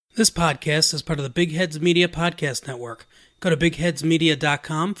This podcast is part of the Big Heads Media Podcast Network. Go to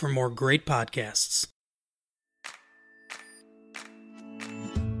bigheadsmedia.com for more great podcasts.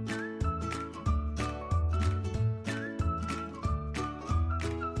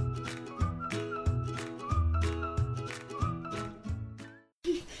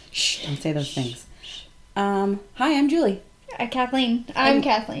 Shh, don't say those things. Hi, I'm Julie. Kathleen. I'm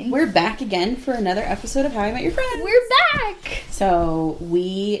Kathleen. We're back again for another episode of How I Met Your Friends. We're back! So,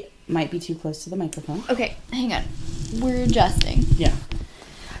 we might be too close to the microphone. Okay, hang on. We're adjusting. Yeah.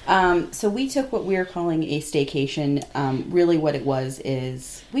 So we took what we're calling a staycation. Really what it was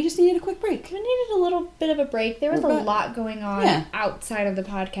is we just needed a quick break. We needed a little bit of a break. There was a lot going on outside of the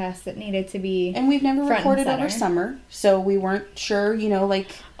podcast that needed to be And we've never recorded over summer, so we weren't sure,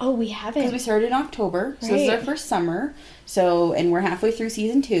 Oh, we haven't. Because we started in October, so this is our first summer. So, and we're halfway through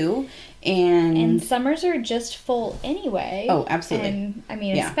season 2. And summers are just full anyway. Oh, absolutely. And,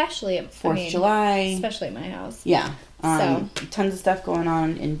 especially at 4th of July. Especially at my house. Yeah. Tons of stuff going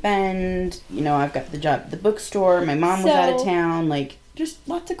on in Bend. I've got the job at the bookstore. My mom was out of town. Just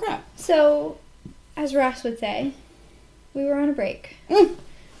lots of crap. So, as Ross would say, we were on a break.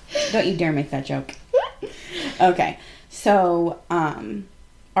 Don't you dare make that joke. Okay. So,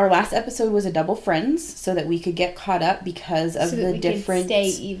 our last episode was a double friends so that we could get caught up because of the different... So that we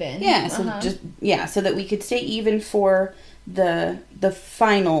could stay even. Yeah, so that we could stay even for the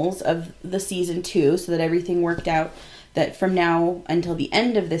finals of the season 2 so that everything worked out that from now until the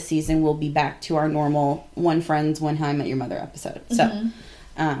end of this season we'll be back to our normal One Friends, One How I Met Your Mother episode.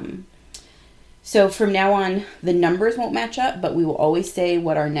 So from now on, the numbers won't match up, but we will always say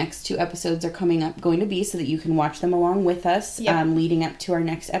what our next 2 episodes are going to be so that you can watch them along with us leading up to our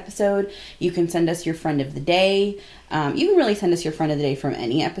next episode. You can send us your friend of the day. You can really send us your friend of the day from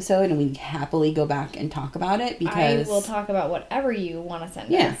any episode, and we happily go back and talk about it because... I will talk about whatever you want to send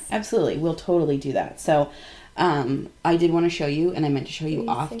us. Yeah, absolutely. We'll totally do that. So I did want to show you, and I meant to show you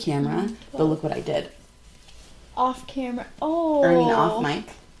off camera, but look what I did. Off camera? Off mic.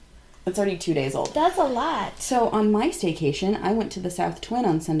 It's already 2 days old. That's a lot. So on my staycation, I went to the South Twin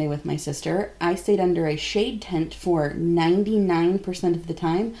on Sunday with my sister. I stayed under a shade tent for 99% of the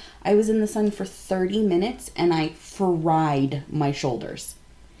time. I was in the sun for 30 minutes and I fried my shoulders.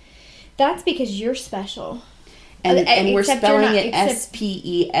 That's because you're special. And we're spelling it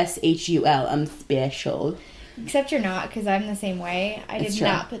S-P-E-S-H-U-L. I'm special. Except you're not, because I'm the same way. I did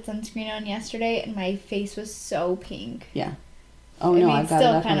not put sunscreen on yesterday and my face was so pink. Yeah. Oh, no, I've got it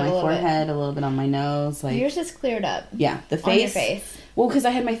up on my forehead, a little bit on my nose. Yours is cleared up. Yeah, the face. On your face. Well, because I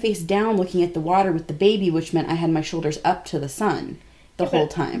had my face down looking at the water with the baby, which meant I had my shoulders up to the sun the whole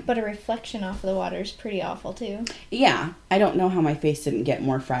time. But a reflection off of the water is pretty awful, too. Yeah. I don't know how my face didn't get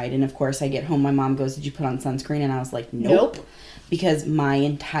more fried. And, of course, I get home, my mom goes, "Did you put on sunscreen?" And I was like, nope. Because my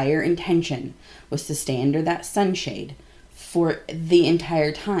entire intention was to stay under that sunshade for the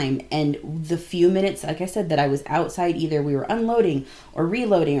entire time, and the few minutes, like I said, that I was outside, either we were unloading or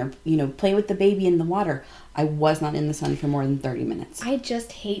reloading or playing with the baby in the water, I was not in the sun for more than 30 minutes. I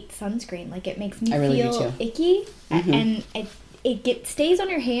just hate sunscreen. It makes me really feel icky, and it stays on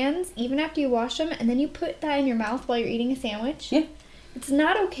your hands even after you wash them, and then you put that in your mouth while you're eating a sandwich. Yeah, it's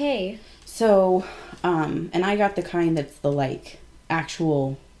not okay. So and I got the kind that's the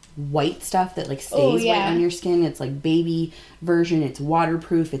actual white stuff that stays white on your skin. It's baby version. It's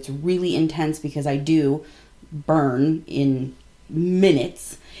waterproof. It's really intense because I do burn in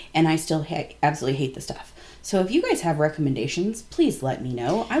minutes and I still absolutely hate the stuff. So if you guys have recommendations, please let me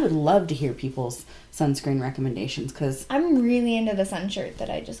know. I would love to hear people's sunscreen recommendations because I'm really into the sun shirt that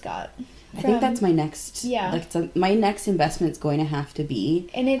I just got. I think that's my next... Yeah. My next investment's going to have to be...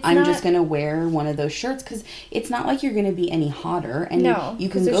 And I'm just going to wear one of those shirts because it's not like you're going to be any hotter. And you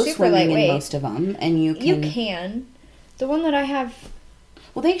can go swimming in most of them. And you can... You can. The one that I have...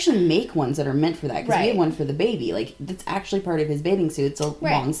 Well, they actually make ones that are meant for that because we have one for the baby. That's actually part of his bathing suit. It's a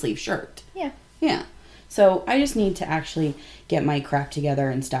long sleeve shirt. Yeah. Yeah. So I just need to actually get my crap together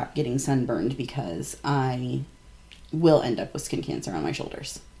and stop getting sunburned because I will end up with skin cancer on my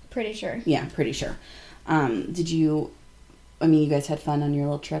shoulders. Pretty sure. Yeah, pretty sure. You guys had fun on your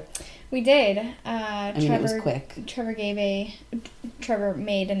little trip? We did. it was quick. Trevor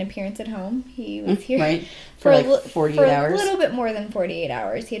made an appearance at home. He was here. Right. For 48 hours? For a little bit more than 48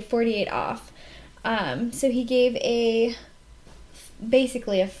 hours. He had 48 off. So he gave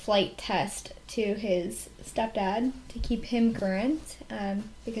basically a flight test to his stepdad to keep him current,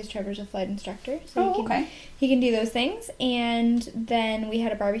 because Trevor's a flight instructor. So he can do those things. And then we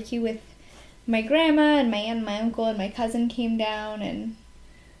had a barbecue with my grandma and my aunt and my uncle, and my cousin came down, and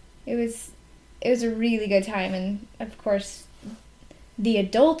it was a really good time. And of course, the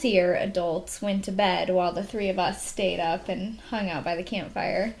adultier adults went to bed while the three of us stayed up and hung out by the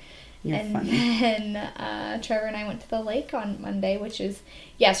campfire. You're and funny. then Trevor and I went to the lake on Monday, which is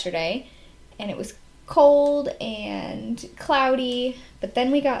yesterday, and it was cold and cloudy, but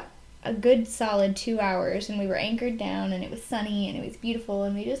then we got a good solid 2 hours and we were anchored down and it was sunny and it was beautiful,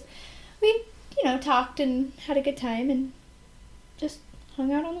 and we talked and had a good time and just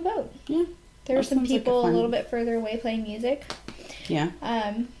hung out on the boat. Yeah. There were some people a little bit further away playing music. Yeah.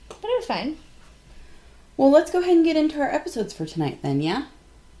 But it was fine. Well, let's go ahead and get into our episodes for tonight then, yeah?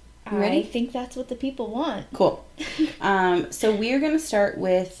 You ready? I think that's what the people want. Cool. So we are going to start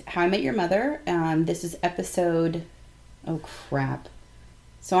with How I Met Your Mother. This is episode... Oh, crap.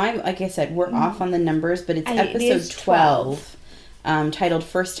 So like I said, we're off on the numbers, but it's episode 12, titled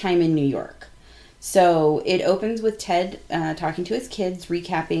First Time in New York. So it opens with Ted talking to his kids,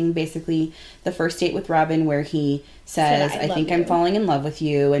 recapping basically the first date with Robin, where he says, I think I'm falling in love with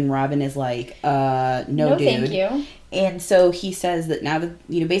you. And Robin is like, no, dude. Thank you. And so he says that now that,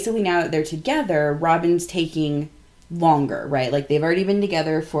 basically now that they're together, Robin's taking longer, right? Like they've already been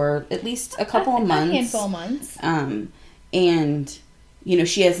together for at least a couple of months. A handful of months. And,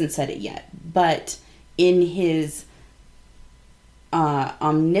 she hasn't said it yet. But in his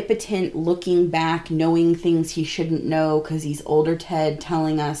omnipotent looking back, knowing things he shouldn't know because he's older Ted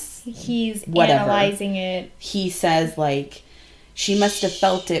telling us he's whatever, analyzing it. He says, like, she must have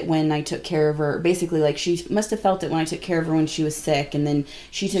felt it when I took care of her. Basically, like, she must have felt it when I took care of her when she was sick. And then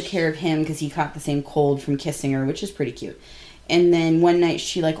she took care of him because he caught the same cold from kissing her, which is pretty cute. And then one night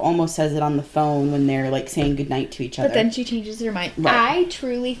she, like, almost says it on the phone when they're, like, saying goodnight to each other. But then she changes her mind. Right. I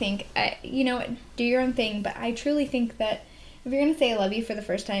truly think, do your own thing, but I truly think that if you're going to say I love you for the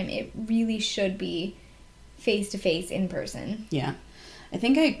first time, it really should be face-to-face in person. Yeah. I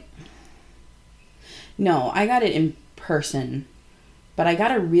got it in person. But I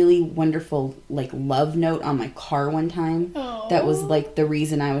got a really wonderful, like, love note on my car one time. Aww. That was, like, the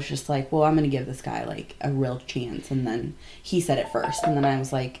reason I was just like, well, I'm going to give this guy, like, a real chance. And then he said it first. And then I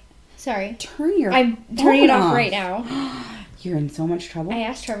was like, sorry. I'm turning it off right now. You're in so much trouble. I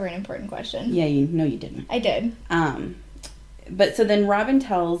asked Trevor an important question. Yeah, you didn't. I did. But so then Robin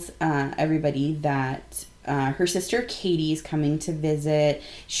tells everybody that her sister Katie's coming to visit.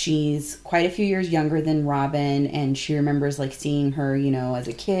 She's quite a few years younger than Robin, and she remembers, like, seeing her, as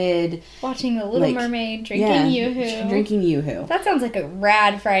a kid. Watching The Little Mermaid, drinking Yoo-hoo. Drinking Yoo-hoo. That sounds like a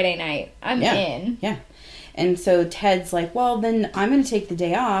rad Friday night. I'm in. Yeah. And so Ted's like, well, then I'm going to take the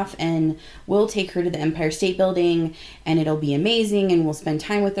day off, and we'll take her to the Empire State Building, and it'll be amazing, and we'll spend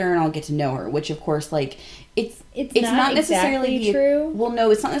time with her, and I'll get to know her. Which, of course, like, it's not necessarily exactly true. Well, no,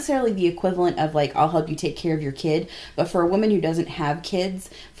 it's not necessarily the equivalent of, like, I'll help you take care of your kid. But for a woman who doesn't have kids,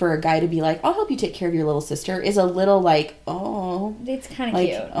 for a guy to be like, I'll help you take care of your little sister, is a little like, oh. It's kind of like,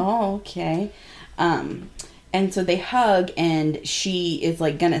 cute. Oh, okay. And so they hug, and she is,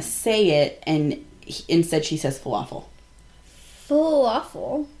 like, going to say it, and instead she says falafel.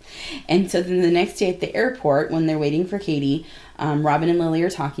 Falafel. And so then the next day at the airport, when they're waiting for Katie, Robin and Lily are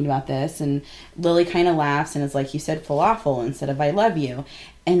talking about this, and Lily kind of laughs and is like, you said falafel instead of I love you.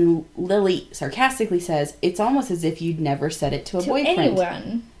 And Lily sarcastically says, it's almost as if you'd never said it to a boyfriend.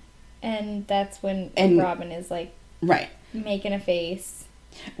 Anyone. And that's when Robin is like, right, making a face.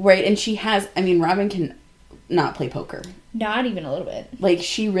 Right, and she has, Robin can not play poker. Not even a little bit. Like,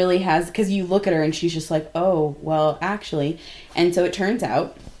 she really has, because you look at her and she's just like, oh, well, actually. And so it turns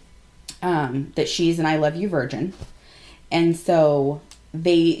out that she's an I love you virgin. And so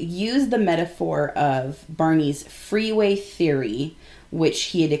they use the metaphor of Barney's freeway theory, which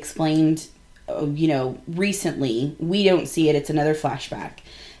he had explained, recently. We don't see it. It's another flashback.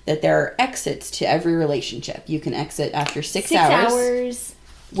 That there are exits to every relationship. You can exit after 6 hours.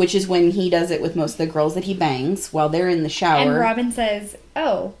 Which is when he does it with most of the girls that he bangs while they're in the shower. And Robin says,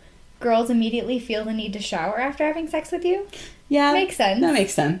 oh, girls immediately feel the need to shower after having sex with you? Yeah. Makes sense. That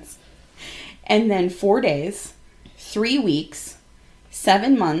makes sense. And then 4 days, 3 weeks,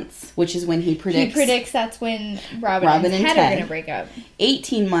 7 months, which is when he predicts... He predicts that's when Robin and Ted are going to break up.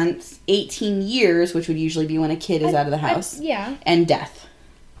 18 months, 18 years, which would usually be when a kid is out of the house. Yeah. And death.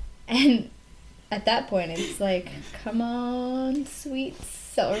 And at that point, it's like, come on, sweet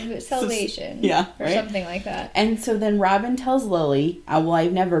salvation. Yeah, or right? something like that. And so then Robin tells Lily, well,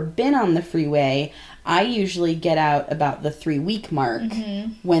 I've never been on the freeway. I usually get out about the 3-week mark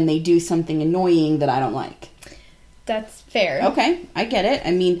when they do something annoying that I don't like. That's fair. Okay, I get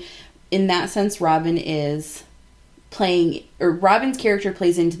it. In that sense, Robin is playing, or Robin's character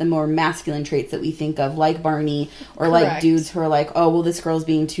plays into the more masculine traits that we think of, like Barney, or Correct. Like dudes who are like, oh, well, this girl's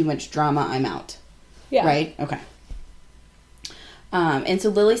being too much drama, I'm out. Yeah. Right? Okay. And so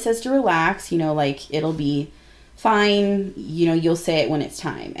Lily says to relax, like, it'll be fine, you'll say it when it's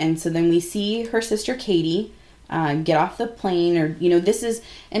time. And so then we see her sister Katie get off the plane, or,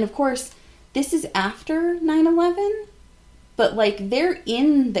 and of course, this is after 9/11. But, like, they're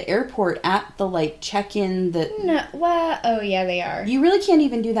in the airport at the, like, check-in. Oh, yeah, they are. You really can't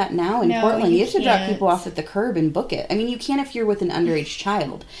even do that now in Portland. You have to drop people off at the curb and book it. I mean, you can if you're with an underage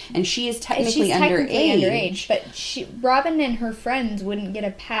child. And she is technically underage. But Robin and her friends wouldn't get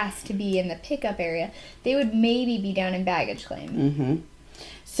a pass to be in the pickup area. They would maybe be down in baggage claim. Mm-hmm.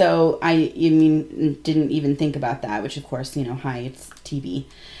 So, didn't even think about that, which, of course, hi, it's TV.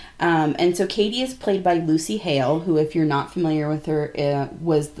 And so Katie is played by Lucy Hale, who, if you're not familiar with her,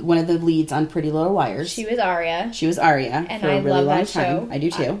 was one of the leads on Pretty Little Liars. She was Aria. And for a really long time. I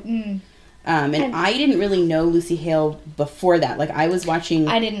do too. And I didn't really know Lucy Hale before that. Like, I was watching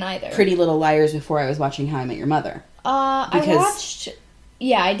I didn't either. Pretty Little Liars before I was watching How I Met Your Mother.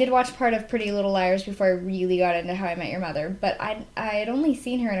 I did watch part of Pretty Little Liars before I really got into How I Met Your Mother, but I had only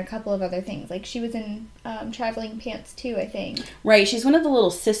seen her in a couple of other things. Like, she was in Traveling Pants 2, I think. Right, she's one of the little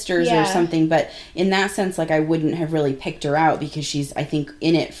sisters or something, but in that sense, like, I wouldn't have really picked her out because she's, I think,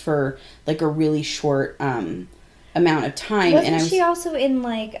 in it for, like, a really short amount of time. Wasn't she also in,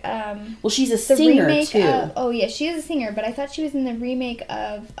 like, well, she's a singer, too. She is a singer, but I thought she was in the remake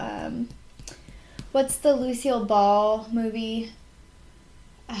of, what's the Lucille Ball movie?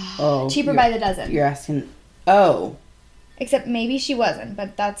 Cheaper by the Dozen. You're asking... Oh. Except maybe she wasn't,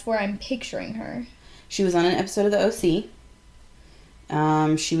 but that's where I'm picturing her. She was on an episode of The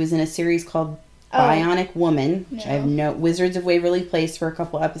OC. She was in a series called Bionic Woman, which I have Wizards of Waverly Place for a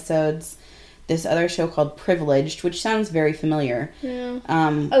couple episodes. This other show called Privileged, which sounds very familiar.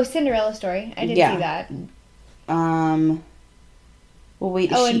 Yeah. Cinderella Story. I did see that. Well,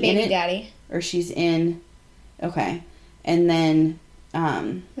 wait, is she and Baby in it? Daddy. Or she's in... Okay. And then...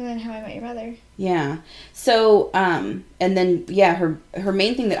 and then How I Met Your Mother. Yeah. So, and then, her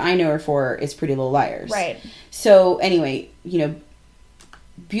main thing that I know her for is Pretty Little Liars. Right. So, anyway,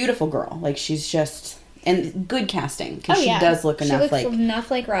 beautiful girl. Like, she's just... And good casting, because she does look enough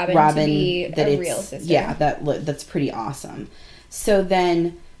like Robin to be a real sister. Yeah, that's pretty awesome. So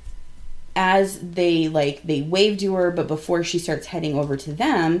then, as they wave to her, but before she starts heading over to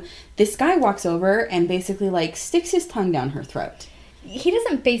them, this guy walks over and basically, like, sticks his tongue down her throat. He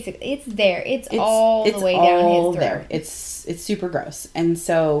doesn't it's there. It's all the way down his throat. There. It's super gross. And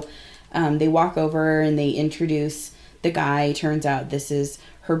so they walk over and they introduce the guy. Turns out this is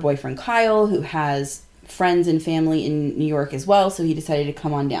her boyfriend Kyle, who has friends and family in New York as well, so he decided to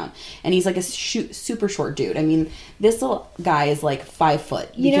come on down. And he's like a super short dude. I mean, this little guy is like 5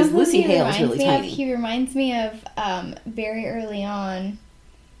 foot because Lucy Hale is really tiny. He reminds me of very early on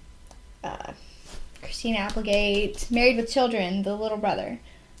Christina Applegate, Married with Children, the little brother.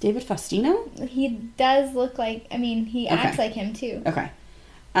 David Faustino? He does look like, he acts like him too. Okay.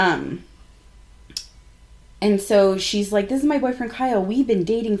 And so she's like, this is my boyfriend Kyle. We've been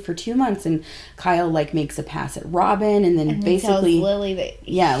dating for 2 months. And Kyle, like, makes a pass at Robin. And then basically... tells Lily that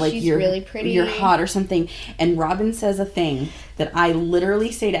she's really pretty. You're hot or something. And Robin says a thing that I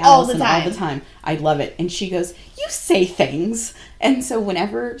literally say to Allison all the time. I love it. And she goes, you say things. And so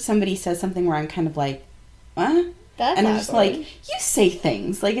whenever somebody says something where I'm kind of like, what? And I'm just like, you say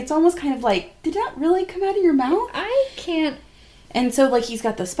things. Like, it's almost kind of like, did that really come out of your mouth? I can't... And so, like, he's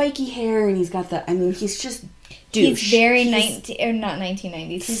got the spiky hair, and he's got the... I mean, he's just douche. He's very not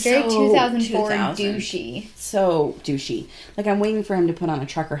 1990s. He's very 2004 douchey. So douchey. Like, I'm waiting for him to put on a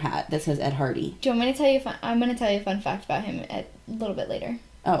trucker hat that says Ed Hardy. Do you want me to tell you? I'm going to tell you a fun fact about him a little bit later.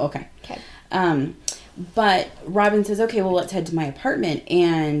 Oh, okay. Okay. But Robin says, okay, well, let's head to my apartment.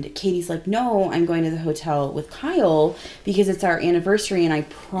 And Katie's like, no, I'm going to the hotel with Kyle because it's our anniversary and I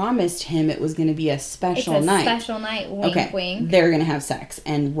promised him it was going to be a special night. Special night, wink, wink. They're going to have sex.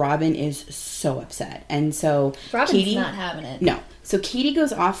 And Robin is so upset. And so Robin's not having it. No. So Katie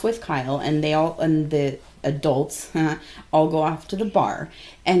goes off with Kyle and the adults all go off to the bar.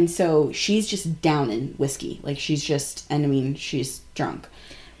 And so she's just down in whiskey. Like, she's drunk.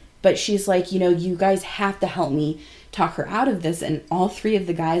 But she's like, you guys have to help me talk her out of this. And all 3 of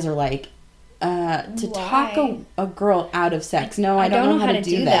the guys are like, talk a girl out of sex. No, I don't know how to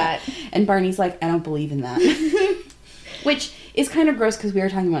do that. And Barney's like, I don't believe in that. Which is kind of gross because we were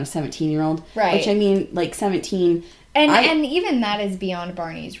talking about a 17-year-old. Right. Which, I mean, like, 17... And even that is beyond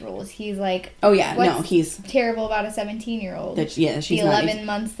Barney's rules. He's like, oh yeah, no, he's terrible about a 17-year-old. She's the 11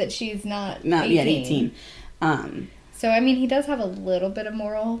 months that she's not 18. Yet 18. So I mean, he does have a little bit of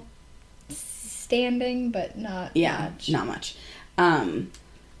moral standing, but not much. Not much. And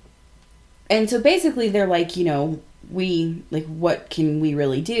so basically, they're like, what can we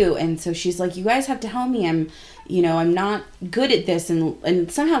really do? And so she's like, you guys have to help me. I'm not good at this.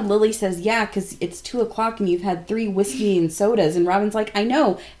 And somehow Lily says, yeah, because it's 2:00 and you've had 3 whiskey and sodas. And Robin's like, I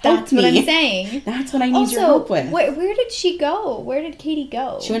know. That's what I'm saying. That's what I need your help with. Where did she go? Where did Katie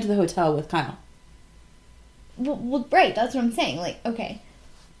go? She went to the hotel with Kyle. Well, right. That's what I'm saying. Like, okay.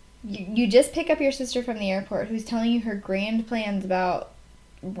 You just pick up your sister from the airport who's telling you her grand plans about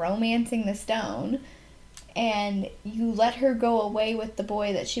romancing the stone, and you let her go away with the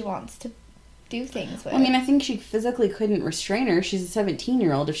boy that she wants to do things with. I mean, I think she physically couldn't restrain her. She's a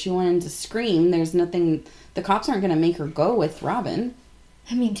 17-year-old. If she wanted to scream, there's nothing... The cops aren't going to make her go with Robin.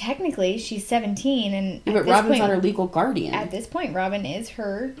 I mean, technically, she's 17, and... Yeah, but Robin's not her legal guardian. At this point, Robin is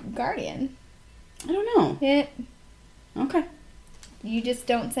her guardian. I don't know. Yeah. Okay. You just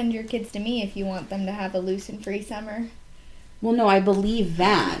don't send your kids to me if you want them to have a loose and free summer. Well, no, I believe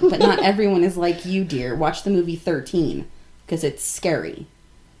that, but not everyone is like you, dear. Watch the movie 13, because it's scary.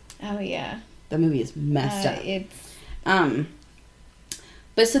 Oh, yeah. The movie is messed up. It's...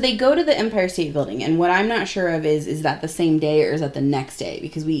 But so they go to the Empire State Building, and what I'm not sure of is that the same day or is that the next day?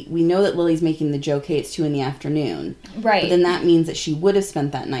 Because we know that Lily's making the joke, hey, it's 2 p.m. Right. But then that means that she would have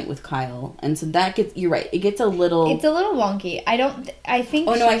spent that night with Kyle, and so that gets... You're right, it gets a little... It's a little wonky. I think...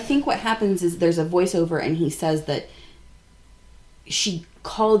 Oh, no, I think what happens is there's a voiceover, and he says that she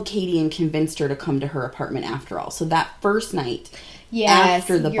called Katie and convinced her to come to her apartment after all. So that first night... Yes,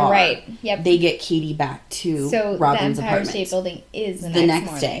 after the you're bar, right. Yep. They get Katie back to Robin's apartment. So the Empire State Building is the next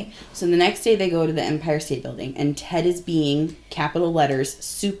morning. day. So the next day they go to the Empire State Building, and Ted is being, capital letters,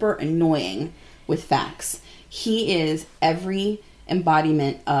 super annoying with facts. He is every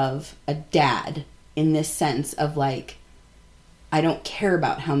embodiment of a dad in this sense of like, I don't care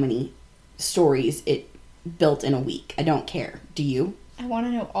about how many stories it built in a week. I don't care. Do you? I want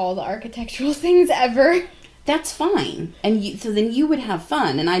to know all the architectural things ever. That's fine. And so then you would have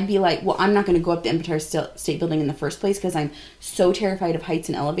fun. And I'd be like, well, I'm not going to go up the Empire State Building in the first place because I'm so terrified of heights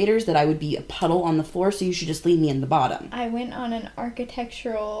and elevators that I would be a puddle on the floor, so you should just leave me in the bottom. I went on an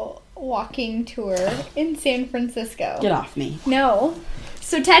architectural walking tour in San Francisco. Get off me. No.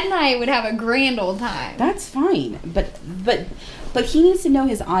 So Ted and I would have a grand old time. That's fine. But he needs to know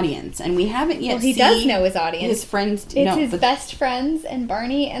his audience, and we haven't yet seen... Well, he does know his audience. His friends... It's his best friends and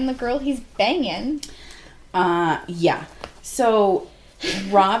Barney and the girl he's banging. Yeah. So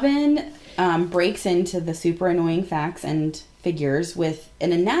Robin breaks into the super annoying facts and figures with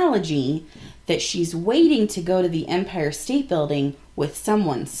an analogy that she's waiting to go to the Empire State Building with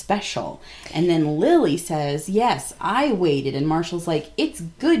someone special. And then Lily says, yes, I waited. And Marshall's like, it's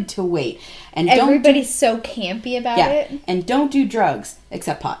good to wait. And everybody's so campy about it. And don't do drugs,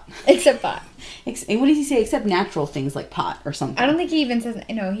 except pot. Except pot. And what does he say? Except natural things like pot or something. I don't think he even says...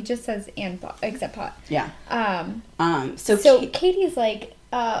 No, he just says except pot. Yeah. So Katie's like,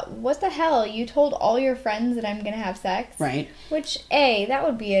 what the hell? You told all your friends that I'm going to have sex? Right. Which, that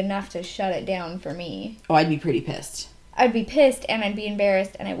would be enough to shut it down for me. Oh, I'd be pretty pissed. I'd be pissed and I'd be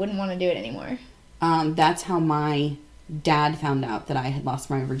embarrassed and I wouldn't want to do it anymore. That's how my dad found out that I had lost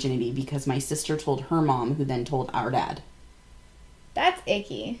my virginity, because my sister told her mom, who then told our dad. That's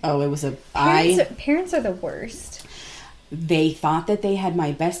icky. Oh, it was a... Parents are the worst. They thought that they had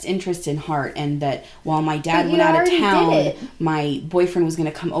my best interest in heart, and that while my dad went out of town, my boyfriend was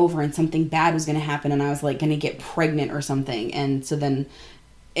going to come over and something bad was going to happen, and I was like going to get pregnant or something. And so then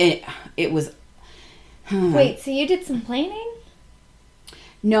it was... Wait, so you did some planning?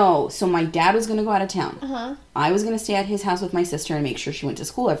 No, so my dad was going to go out of town. Uh-huh. I was going to stay at his house with my sister and make sure she went to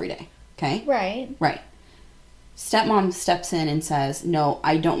school every day. Okay? Right. Stepmom steps in and says, no,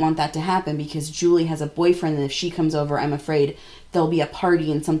 I don't want that to happen because Julie has a boyfriend, and if she comes over, I'm afraid there'll be a party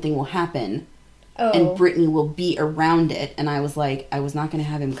and something will happen. Oh. And Brittany will be around it. And I was like, I was not going to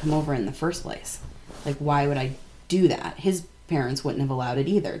have him come over in the first place. Like, why would I do that? His parents wouldn't have allowed it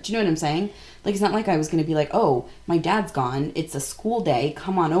either. Do you know what I'm saying? Like, it's not like I was going to be like, oh, my dad's gone. It's a school day.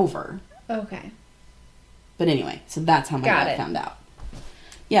 Come on over. Okay. But anyway, so that's how my dad found out.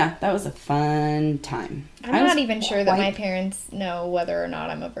 Yeah, that was a fun time. I'm not even sure that my parents know whether or not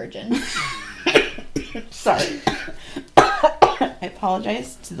I'm a virgin. Sorry. I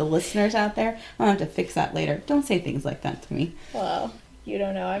apologize to the listeners out there. I'll have to fix that later. Don't say things like that to me. Well, you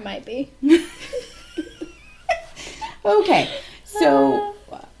don't know. I might be. Okay, so...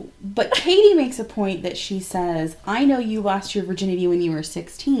 But Katie makes a point that she says, I know you lost your virginity when you were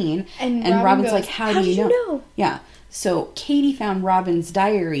 16. And Robin's goes, like, how do you know? Yeah. So Katie found Robin's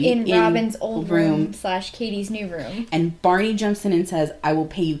diary in Robin's old room / Katie's new room. And Barney jumps in and says, I will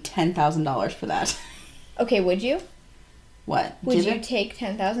pay you $10,000 for that. Okay, would you? What? Would you take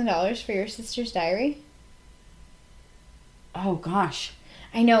 $10,000 for your sister's diary? Oh, gosh.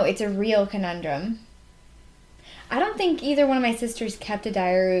 I know, it's a real conundrum. I don't think either one of my sisters kept a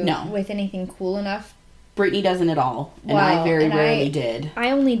diary with anything cool enough. Brittany doesn't at all, and I very rarely did.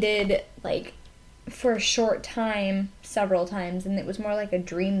 I only did, like, for a short time, several times, and it was more like a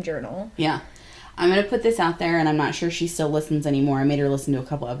dream journal. Yeah. I'm going to put this out there, and I'm not sure she still listens anymore. I made her listen to a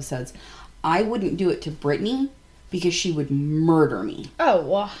couple episodes. I wouldn't do it to Brittany because she would murder me. Oh,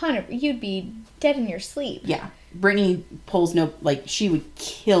 well, 100%. You'd be dead in your sleep. Yeah. Brittany pulls no... Like, she would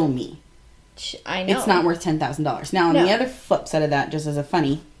kill me. I know. It's not worth $10,000. Now, on the other flip side of that, just as a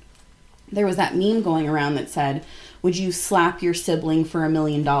funny, there was that meme going around that said, would you slap your sibling for $1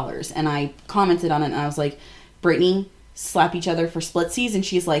 million? And I commented on it, and I was like, Brittany, slap each other for splitsies? And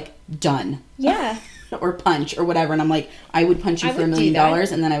she's like, done. Yeah. Or punch, or whatever. And I'm like, I would punch you for $1 million,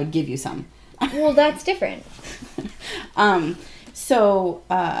 and then I would give you some. Well, that's different. So,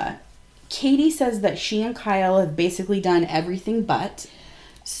 Katie says that she and Kyle have basically done everything but.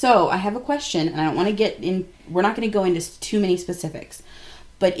 So, I have a question, and I don't want to get in... We're not going to go into too many specifics.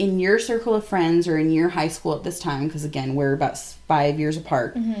 But in your circle of friends, or in your high school at this time, because, again, we're about 5 years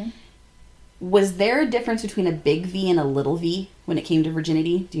apart, was there a difference between a big V and a little V when it came to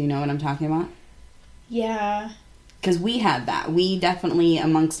virginity? Do you know what I'm talking about? Yeah. Because we had that. We definitely,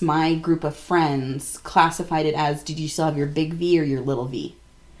 amongst my group of friends, classified it as, did you still have your big V or your little V?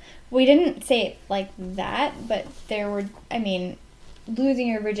 We didn't say it like that, but there were, I mean, losing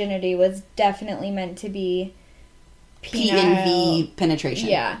your virginity was definitely meant to be P and V penetration.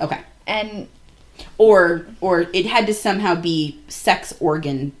 Yeah. Okay. And... Or it had to somehow be sex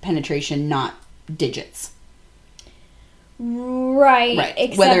organ penetration, not digits. Right.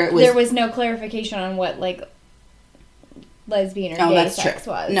 Except whether it was, there was no clarification on what, like, lesbian or gay sex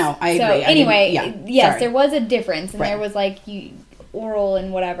was. No, I agree. So, anyway, yes, sorry. there was a difference, and there was, like, oral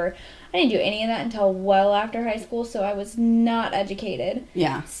and whatever. I didn't do any of that until well after high school, so I was not educated.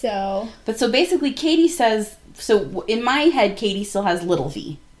 Yeah. So. But so basically, Katie says, so in my head, Katie still has little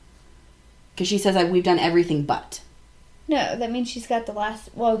V. Because she says we've done everything but. No, that means she's got the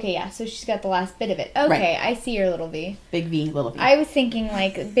last... Well, okay, yeah, so she's got the last bit of it. Okay, right. I see your little V. Big V, little V. I was thinking,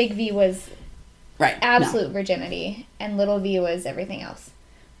 like, big V was right. absolute virginity, and little V was everything else.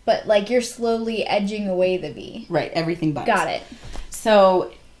 But, like, you're slowly edging away the V. Right, everything but. Got it.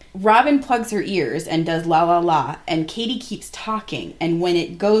 So, Robin plugs her ears and does la la la, and Katie keeps talking. And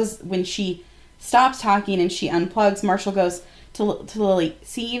when she stops talking and she unplugs, Marshall goes... To Lily,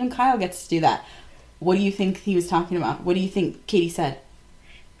 see, even Kyle gets to do that. What do you think he was talking about? What do you think Katie said?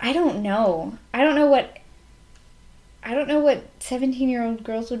 I don't know. I don't know what 17-year-old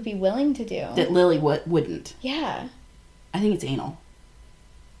girls would be willing to do. That Lily wouldn't. Yeah. I think it's anal.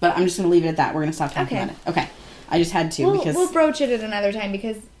 But I'm just going to leave it at that. We're going to stop talking about it. Okay. I just had to because... We'll broach it at another time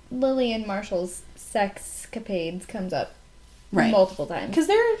because Lily and Marshall's sexcapades comes up multiple times. Because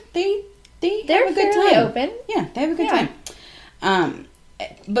they're have a good fairly time. Open. Yeah, they have a good time.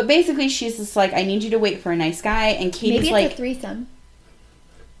 But basically she's just like, I need you to wait for a nice guy, and Katie's maybe it's a threesome.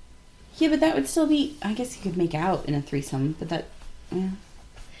 Yeah, but that would still be, I guess you could make out in a threesome, but that,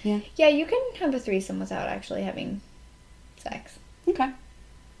 yeah. Yeah, you can have a threesome without actually having sex. Okay.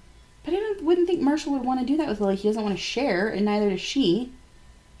 But I wouldn't think Marshall would want to do that with Lily. He doesn't want to share, and neither does she.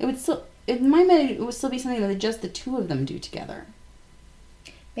 It would still, in my mind, it would still be something that just the two of them do together.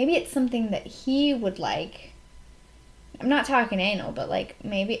 Maybe it's something that he would like. I'm not talking anal, but, like,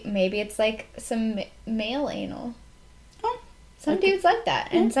 maybe it's, like, some male anal. Oh. Some dudes like that,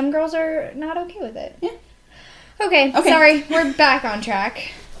 and some girls are not okay with it. Yeah. Okay, sorry. We're back on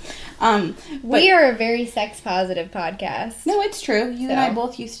track. We are a very sex-positive podcast. No, it's true. You and I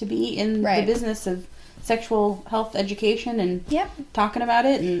both used to be in the business of sexual health education and talking about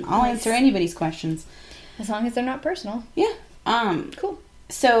it, and I'll answer anybody's questions. As long as they're not personal. Yeah. Cool.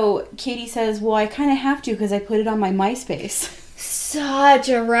 So, Katie says, well, I kind of have to because I put it on my MySpace. Such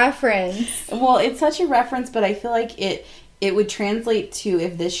a reference. Well, it's such a reference, but I feel like it would translate to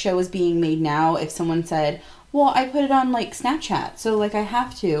if this show is being made now, if someone said, well, I put it on, like, Snapchat, so, like, I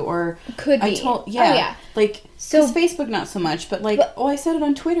have to, or... Could be. Yeah. Like, so Facebook not so much, but, like, I said it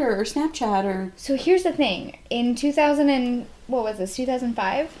on Twitter or Snapchat or... So, here's the thing. In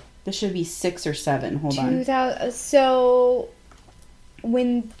 2005? This should be 6 or 7. Hold on. So...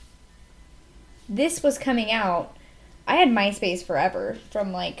 When this was coming out, I had MySpace forever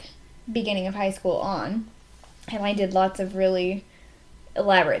from, like, beginning of high school on. And I did lots of really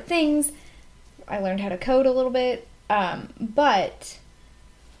elaborate things. I learned how to code a little bit. But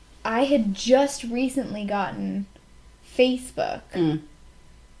I had just recently gotten Facebook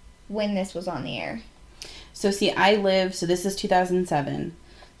when this was on the air. So, see, so this is 2007.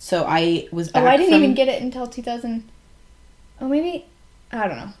 So I was back I didn't even get it until 2000... Oh, maybe, I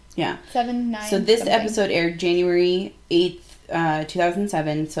don't know. Yeah. 7, 9. So this something. episode aired January 8th,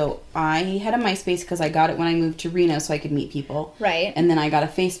 2007. So I had a MySpace because I got it when I moved to Reno so I could meet people. Right. And then I got a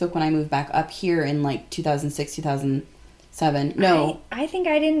Facebook when I moved back up here in like 2006, 2007. No. I think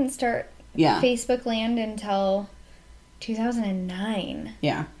I didn't start Yeah. Facebook land until 2009.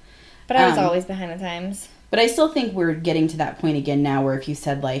 Yeah. But I was always behind the times. But I still think we're getting to that point again now where if you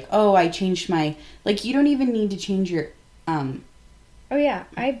said like, oh, I changed my, like, you don't even need to change your, Oh yeah,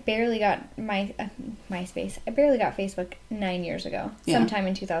 I barely got my MySpace. I barely got Facebook 9 years ago, sometime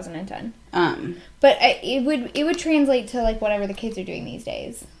in 2010. But it would translate to like whatever the kids are doing these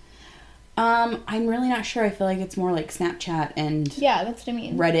days. I'm really not sure. I feel like it's more like Snapchat and Yeah, that's what I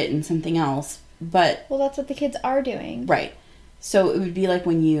mean. Reddit and something else. But Well, that's what the kids are doing. right. So it would be like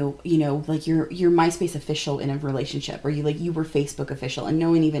when you know, like you're MySpace official in a relationship, or you were Facebook official, and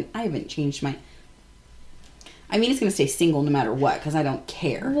no one even, I haven't changed my. I mean, it's going to stay single no matter what, because I don't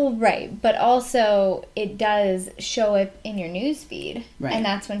care. Well, right. But also, it does show up in your news feed. Right. And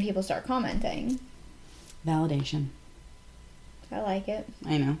that's when people start commenting. Validation. I like it.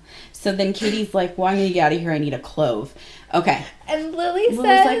 I know. So then Katie's like, well, I'm going to get out of here. I need a clove. Okay. And Lily's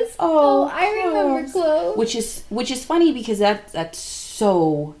says, like, oh, I remember clothes. Which is funny because that's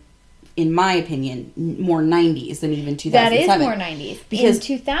so, in my opinion, more 90s than even 2007. That is more 90s. Because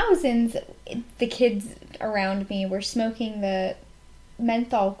in 2000s, the kids around me were smoking the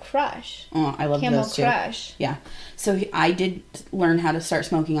menthol crush. Oh, I love Camel those too. Crush. Yeah. So I did learn how to start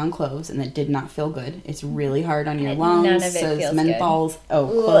smoking on cloves, and it did not feel good. It's really hard on your lungs. None of it so feels menthols. good. Oh,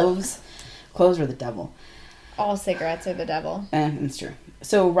 cloves. Cloves are the devil. All cigarettes are the devil. That's true.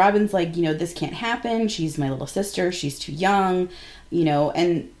 So Robin's like, this can't happen. She's my little sister. She's too young,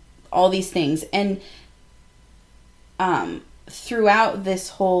 and all these things. And throughout this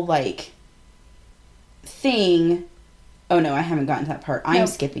whole, thing... Oh, no, I haven't gotten to that part. I'm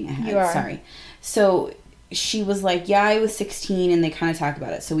skipping ahead. You are. Sorry. So she was like, yeah, I was 16, and they kind of talk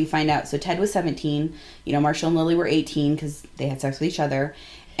about it. So we find out. So Ted was 17. Marshall and Lily were 18 because they had sex with each other.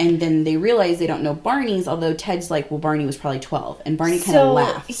 And then they realize they don't know Barney's, although Ted's like, well, Barney was probably 12. And Barney kind of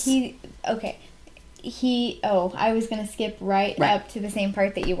laughs. I was going to skip right up to the same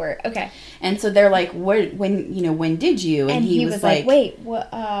part that you were. Okay. And so they're like, when did you? And he was like, wait,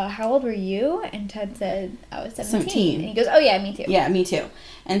 what, how old were you? And Ted said, I was 17. And he goes, oh yeah, me too. Yeah, me too.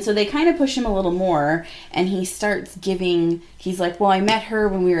 And so they kind of push him a little more, and he starts he's like, well, I met her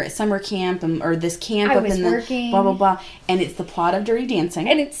when we were at summer camp, or this camp up in the blah, blah, blah. And it's the plot of Dirty Dancing.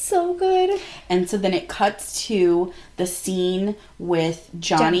 And it's so good. And so then it cuts to the scene with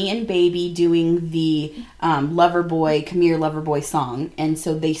Johnny and Baby doing the Loverboy, Come Here Loverboy song. And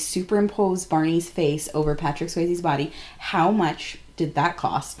so they superimpose Barney's face over Patrick Swayze's body. How much did that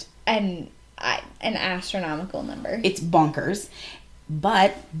cost? An astronomical number. It's bonkers.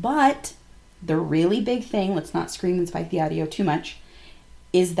 But the really big thing, let's not scream and spike the audio too much,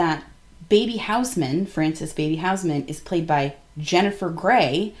 is that Baby Houseman, Frances Baby Houseman, is played by Jennifer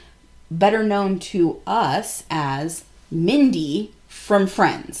Grey, better known to us as Mindy from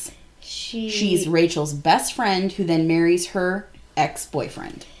Friends. She's Rachel's best friend who then marries her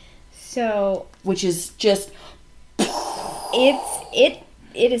ex-boyfriend. So... Which is just...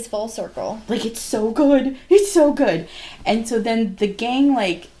 It is full circle. It's so good. It's so good. And so then the gang,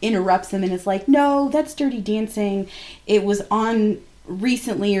 interrupts them and is like, no, that's Dirty Dancing. It was on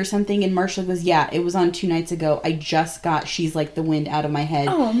recently or something. And Marshall goes, yeah, it was on 2 nights ago. I just got She's Like the Wind out of my head.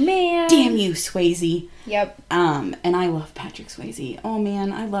 Oh, man. Damn you, Swayze. Yep. And I love Patrick Swayze. Oh,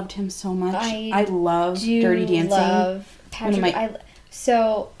 man, I loved him so much. I love Dirty Dancing. I love Patrick.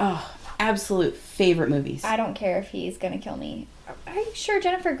 Absolute favorite movies. I don't care if he's going to kill me. Are you sure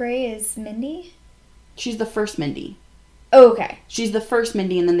Jennifer Grey is Mindy? She's the first Mindy. Oh, okay. She's the first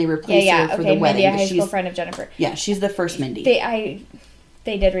Mindy, and then they replace her for the wedding. Mindy, a high school friend of Jennifer. Yeah, she's the first Mindy. They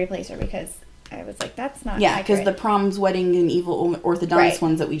did replace her because I was like, that's not accurate. Because the Proms, Wedding, and Evil Orthodontist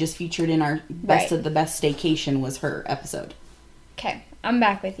ones that we just featured in our Best of the Best Staycation was her episode. Okay, I'm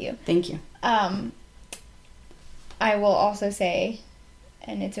back with you. Thank you. I will also say,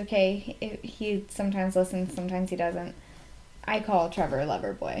 and it's okay, he sometimes listens, sometimes he doesn't, I call Trevor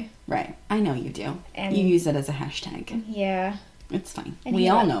Loverboy. Right. I know you do. And you use it as a hashtag. Yeah. It's fine. We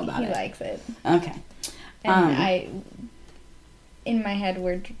all know about it. He likes it. Okay. And in my head,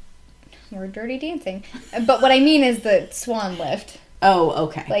 we're Dirty Dancing. But what I mean is the swan lift. Oh,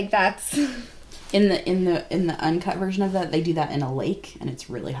 okay. That's... In the uncut version of that, they do that in a lake, and it's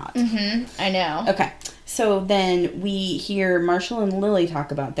really hot. Mm-hmm. I know. Okay. So then we hear Marshall and Lily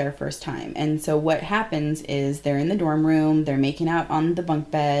talk about their first time. And so what happens is they're in the dorm room, they're making out on the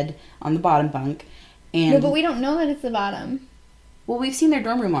bunk bed, on the bottom bunk. And no, but we don't know that it's the bottom. Well, we've seen their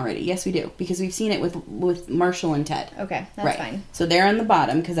dorm room already. Yes, we do. Because we've seen it with Marshall and Ted. Okay, that's fine. So they're on the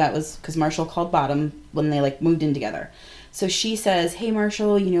bottom because Marshall called bottom when they like moved in together. So she says, hey,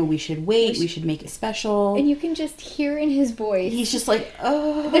 Marshall, you know, we should wait. We should make it special. And you can just hear in his voice. He's just like,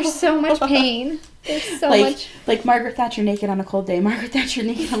 oh. There's so much pain. There's so much. Like Margaret Thatcher naked on a cold day. Margaret Thatcher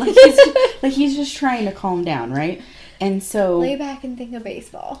naked. He's just trying to calm down, right? And so. Lay back and think of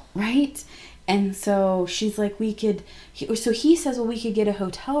baseball. Right? And so she's like, so he says, well, we could get a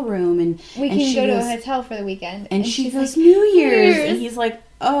hotel room. And we can go to a hotel for the weekend. And she goes, like, New Year's. And he's like,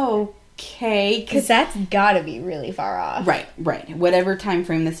 oh. Okay, because that's gotta be really far off. Right. Whatever time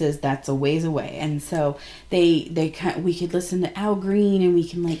frame this is, that's a ways away. And so we could listen to Al Green, and we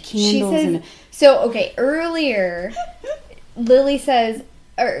can light candles. Earlier, Lily says,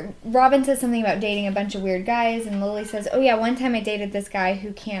 or Robin says something about dating a bunch of weird guys, and Lily says, "Oh yeah, one time I dated this guy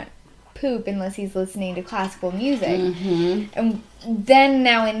who can't poop unless he's listening to classical music." Mm-hmm. And then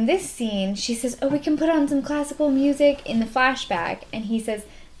now in this scene, she says, "Oh, we can put on some classical music in the flashback," and he says,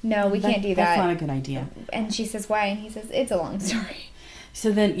 no, we can't do that. That's not a good idea. And she says, why? And he says, it's a long story.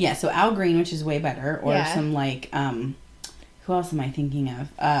 So then, so Al Green, which is way better, or some like, who else am I thinking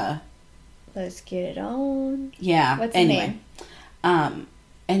of? Let's Get It On. Yeah. What's the name? And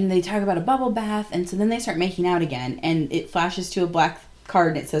they talk about a bubble bath, and so then they start making out again, and it flashes to a black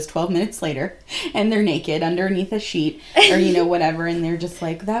card, and it says 12 minutes later, and they're naked underneath a sheet, or, whatever, and they're just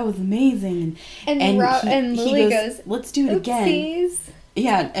like, that was amazing. And Lily goes, let's do it again.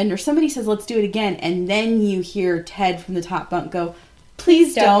 Yeah, or somebody says, let's do it again, and then you hear Ted from the top bunk go,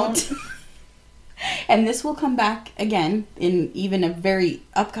 please don't. And this will come back again in even a very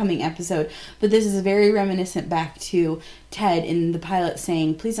upcoming episode, but this is very reminiscent back to Ted in the pilot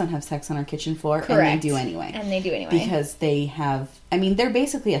saying, please don't have sex on our kitchen floor. Correct. And they do anyway. Because they have, they're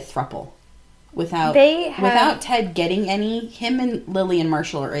basically a throuple. Without Ted getting any, him and Lily and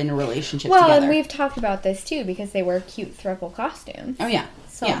Marshall are in a relationship together. Well, and we've talked about this too, because they wear cute throuple costumes. Oh, yeah.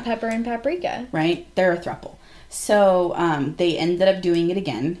 Salt, pepper, and paprika. Right? They're a throuple. So, they ended up doing it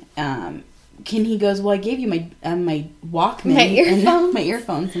again. He goes, well, I gave you my Walkman. My my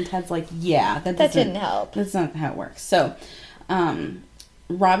earphones. And Ted's like, yeah. That didn't help. That's not how it works. So,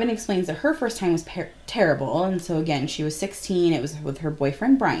 Robin explains that her first time was terrible, and so again, she was 16. It was with her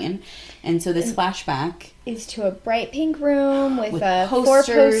boyfriend Brian, and so this flashback is to a bright pink room with a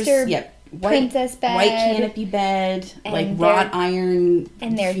posters, 4-poster princess bed, white canopy bed, like wrought iron,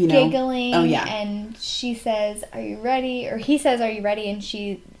 and they're giggling. Oh yeah, and she says, "Are you ready?" Or he says, "Are you ready?" And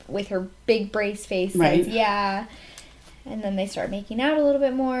she, with her big brace face, says, "Yeah." And then they start making out a little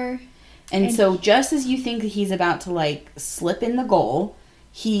bit more. And so, just as you think that he's about to like slip in the goal,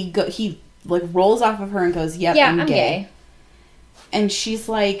 he like rolls off of her and goes, "Yep, I'm gay." And she's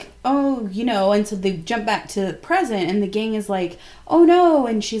like, "Oh, and so they jump back to the present, and the gang is like, "Oh no!"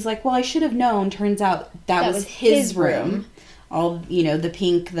 And she's like, "Well, I should have known." Turns out that was his room. All the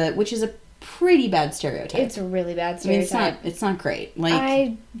pink, which is a pretty bad stereotype. It's a really bad stereotype. It's not great. Like,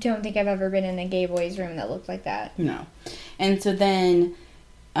 I don't think I've ever been in a gay boy's room that looked like that. No. And so then,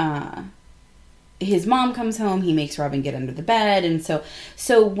 his mom comes home, he makes Robin get under the bed, and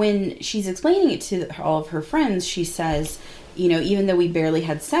so when she's explaining it to all of her friends, she says, even though we barely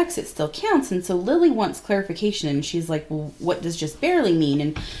had sex, it still counts. And so Lily wants clarification, and she's like, well, what does just barely mean?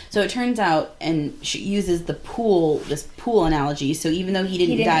 And so it turns out, and she uses this pool analogy, so even though he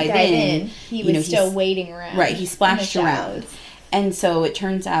didn't dive in, he was still waiting around. Right, he splashed around. And so it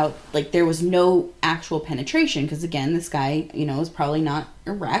turns out, like, there was no actual penetration, because again, this guy, is probably not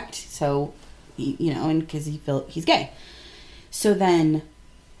erect, so... and because he's gay. So then,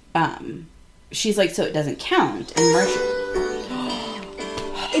 she's like, so it doesn't count. And Marshall...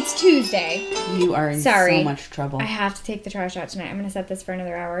 It's Tuesday. You are in so much trouble. I have to take the trash out tonight. I'm going to set this for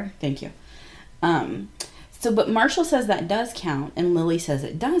another hour. Thank you. But Marshall says that does count, and Lily says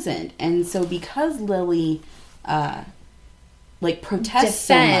it doesn't. And so because Lily... protests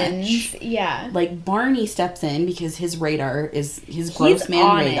so much. Yeah. Like, Barney steps in because his gross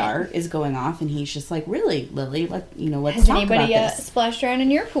man radar is going off, and he's just like, really, Lily, let's talk about this. Has anybody splashed around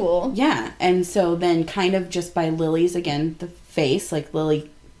in your pool? Yeah. And so then kind of just by Lily's, again, the face, like, Lily,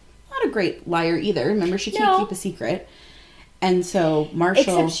 not a great liar either. Remember, she can't keep a secret. And so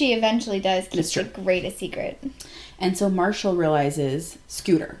Marshall... Except she eventually does keep the greatest secret. And so Marshall realizes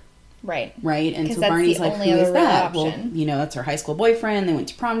Scooter. Right. And so Barney's like, who is that? Well, that's her high school boyfriend. They went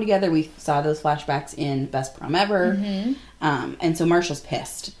to prom together. We saw those flashbacks in Best Prom Ever. Mm-hmm. And so Marshall's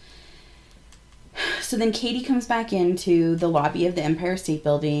pissed. So then Katie comes back into the lobby of the Empire State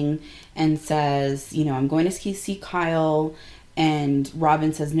Building and says, I'm going to see Kyle. And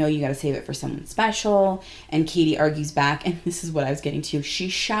Robin says, no, you got to save it for someone special. And Katie argues back. And this is what I was getting to. She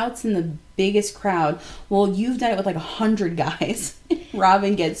shouts in the biggest crowd, well, you've done it with like 100 guys.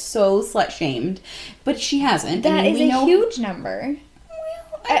 Robin gets so slut-shamed. But she hasn't. That is a huge number.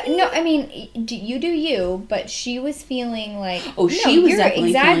 No, I mean, you do you, but she was feeling like... Oh, she was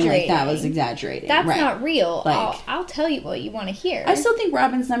definitely feeling like that was exaggerating. That's not real. Like, I'll tell you what you want to hear. I still think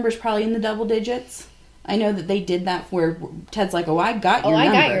Robin's number's probably in the double digits. I know that they did that where Ted's like, I got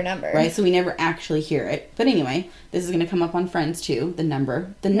your number. Right? So we never actually hear it. But anyway, this is going to come up on Friends too, the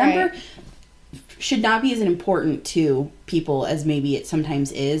number. The number should not be as important to people as maybe it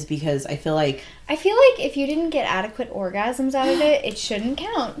sometimes is, because I feel like if you didn't get adequate orgasms out of it, it shouldn't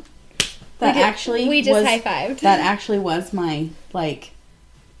count. We just high-fived. That actually was my,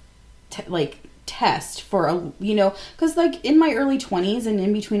 test for because in my early 20s and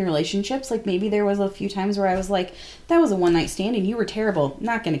in between relationships, maybe there was a few times where I was like, that was a one night stand and you were terrible,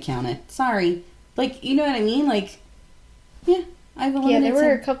 not gonna count it, sorry, you know what I mean, yeah, I've eliminated there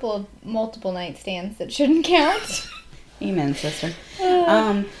were a couple of multiple night stands that shouldn't count. Amen, sister.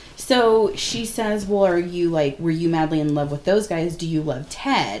 So she says, well, were you madly in love with those guys? Do you love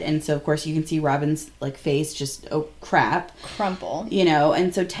Ted? And so, of course, you can see Robin's, face just, oh, crap. Crumple.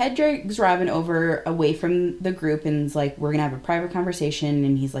 And so Ted drags Robin away from the group and is like, we're going to have a private conversation.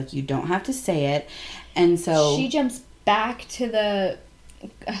 And he's like, you don't have to say it. And so... She jumps back to the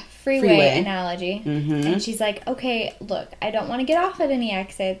freeway analogy. Mm-hmm. And she's like, okay, look, I don't want to get off at any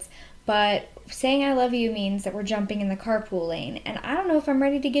exits, but... saying I love you means that we're jumping in the carpool lane, and I don't know if I'm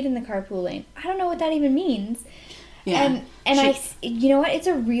ready to get in the carpool lane. I don't know what that even means. Yeah. And you know what? It's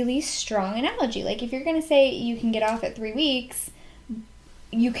a really strong analogy. If you're going to say you can get off at 3 weeks,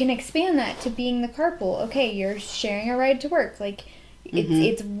 you can expand that to being the carpool. Okay, you're sharing a ride to work.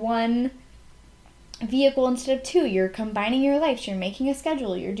 It's one vehicle instead of two. You're combining your lives. You're making a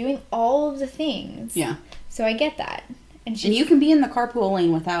schedule. You're doing all of the things. Yeah. So I get that. And you can be in the carpool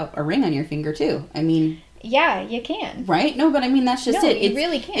lane without a ring on your finger, too. I mean... Yeah, you can. Right? No, but I mean, that's just it. You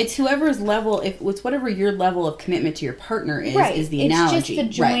really can. It's whoever's level... It's whatever your level of commitment to your partner is the analogy. It's just the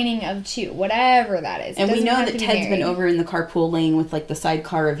joining of two, whatever that is. And we know that Ted's been over in the carpool lane with, the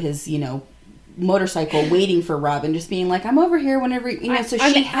sidecar of his, motorcycle waiting for Robin, just being like, I'm over here whenever,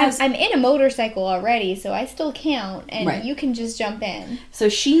 I'm in a motorcycle already, so I still count, and you can just jump in. So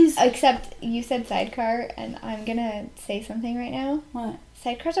she's... Except you said sidecar, and I'm gonna say something right now. What?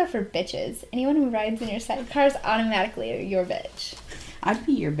 Sidecars are for bitches. Anyone who rides in your sidecar is automatically your bitch. I'd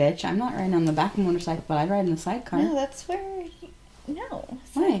be your bitch. I'm not riding on the back of a motorcycle, but I'd ride in the sidecar. No, that's where... No.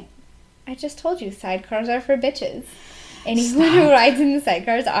 Why? I just told you, sidecars are for bitches. Anyone who rides in the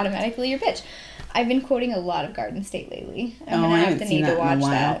sidecar is automatically your bitch. I've been quoting a lot of Garden State lately. I'm gonna have to need to watch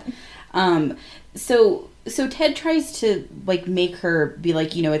that. So Ted tries to make her be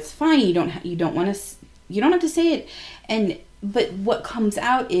like, it's fine. You don't have to say it. But what comes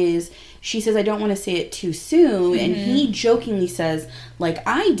out is she says, I don't want to say it too soon, and he jokingly says,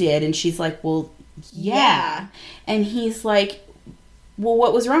 I did, and she's like, well, yeah. And he's like, well,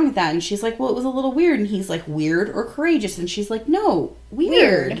 what was wrong with that? And she's like, well, it was a little weird. And he's like, weird or courageous? And she's like, no,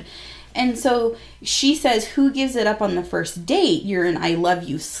 weird. And so she says, who gives it up on the first date? You're an I love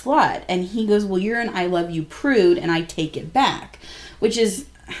you slut. And he goes, well, you're an I love you prude, and I take it back. Which is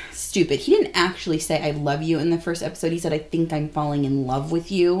stupid. He didn't actually say I love you in the first episode. He said, I think I'm falling in love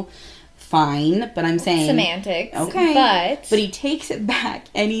with you. Fine, but I'm saying... Semantics. Okay. But he takes it back,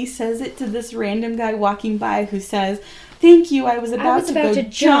 and he says it to this random guy walking by who says... Thank you, I was about to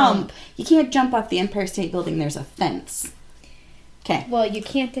jump. You can't jump off the Empire State Building, there's a fence. Okay. Well, you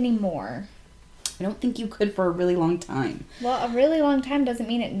can't anymore. I don't think you could for a really long time. Well, a really long time doesn't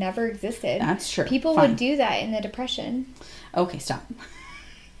mean it never existed. That's true. People would do that in the Depression. Okay, stop.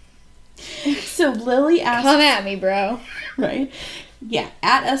 So Lily asks... Come at me, bro. Right? Yeah,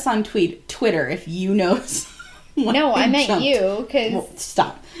 at us on Twitter if you know... No, I meant you, because... Well,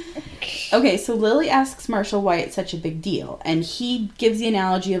 stop. Okay, so Lily asks Marshall why it's such a big deal. And he gives the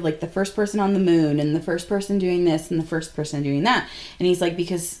analogy of, the first person on the moon, and the first person doing this, and the first person doing that. And he's like,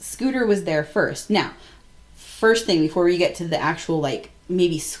 because Scooter was there first. Now, first thing, before we get to the actual,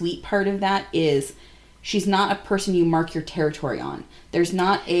 maybe sweet part of that, is she's not a person you mark your territory on. There's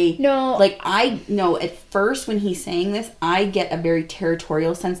not a... No. At first, when he's saying this, I get a very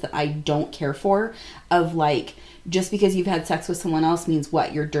territorial sense that I don't care for, of, just because you've had sex with someone else means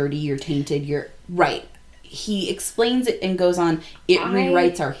what? You're dirty, you're tainted, you're... Right. He explains it and goes on,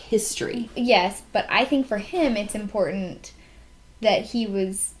 rewrites our history. Yes, but I think for him it's important that he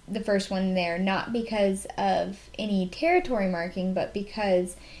was the first one there, not because of any territory marking, but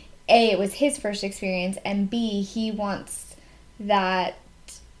because, A, it was his first experience, and B, he wants that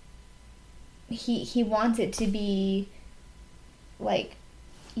he wants it to be like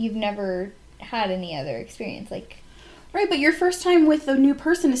you've never had any other experience, like. Right, but your first time with a new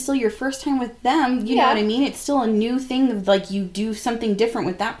person is still your first time with them. You know what I mean? It's still a new thing of, like, you do something different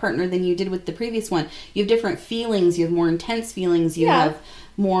with that partner than you did with the previous one. You have different feelings. You have more intense feelings. You have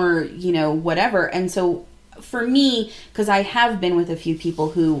more, you know, whatever. And so, for me, because I have been with a few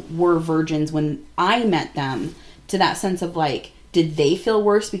people who were virgins when I met them, to that sense of, like, did they feel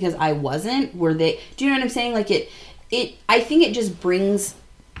worse because I wasn't? Were they... Do you know what I'm saying? Like, I think it just brings...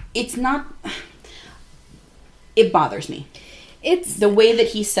 It's not... It bothers me. It's the way that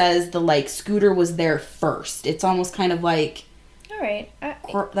he says the, like, Scooter was there first. It's almost kind of like, all right,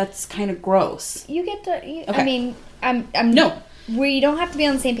 that's kind of gross. You get to. Okay. I mean, I'm no. We don't have to be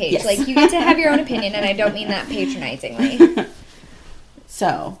on the same page. Yes. Like, you get to have your own opinion, and I don't mean that patronizingly.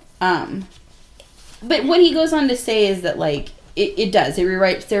 So, but what he goes on to say is that, like, it does. It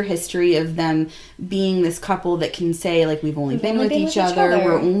rewrites their history of them being this couple that can say, like, we've only been with each other.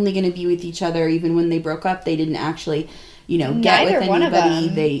 We're only going to be with each other. Even when they broke up, they didn't actually, you know, get with anybody.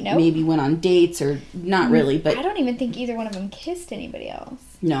 They maybe went on dates or not really. But I don't even think either one of them kissed anybody else.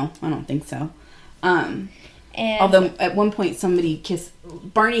 No, I don't think so. And although at one point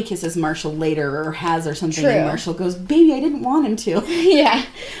Barney kisses Marshall later or something. True. And Marshall goes, "Baby, I didn't want him to." Yeah,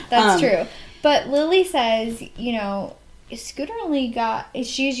 that's true. But Lily says, you know, Scooter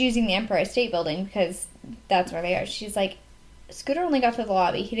she's using the Empire State Building because that's where they are. She's like, Scooter only got to the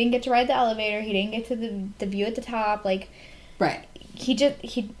lobby. He didn't get to ride the elevator. He didn't get to the view at the top. Like, right.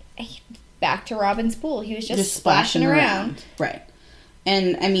 He back to Robin's pool. He was just splashing around. Right.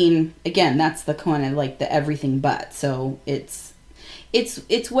 And, I mean, again, that's the kind of, like, the everything but. So, it's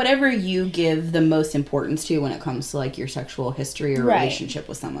whatever you give the most importance to when it comes to, like, your sexual history or relationship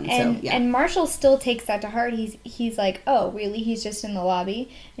with someone. And, so, yeah. And Marshall still takes that to heart. He's like, oh, really? He's just in the lobby?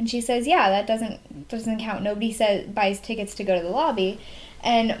 And she says, yeah, that doesn't count. Nobody buys tickets to go to the lobby.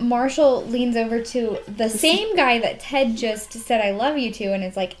 And Marshall leans over to the same guy that Ted just said I love you to, and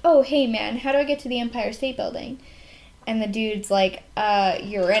is like, oh, hey, man, how do I get to the Empire State Building? And the dude's like,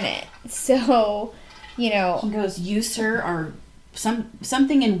 you're in it. So, you know. He goes, you, sir, are...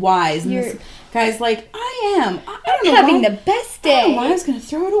 something in wise, and this guy's like, I am. I'm having the best day. I don't know why I was going to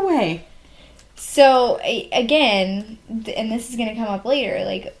throw it away. So again, and this is going to come up later.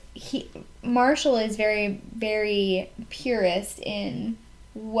 Like Marshall is very, very purist in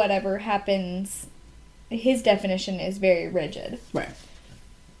whatever happens. His definition is very rigid. Right.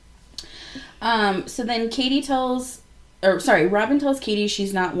 So then Robin tells Katie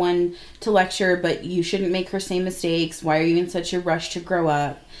she's not one to lecture, but you shouldn't make her same mistakes. Why are you in such a rush to grow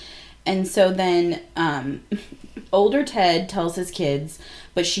up? And so then older Ted tells his kids,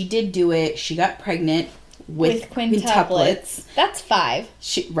 but she did do it. She got pregnant with quintuplets. That's 5.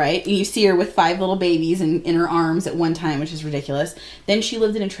 Right? And you see her with 5 little babies in her arms at one time, which is ridiculous. Then she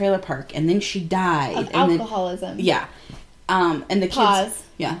lived in a trailer park, and then she died. Of alcoholism. Yeah. And the kids... Pause.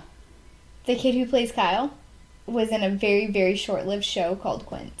 Yeah. The kid who plays Kyle was in a very, very short-lived show called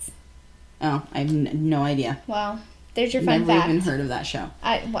Quints. Oh, I have no idea. Well, there's your fun fact. Never even heard of that show.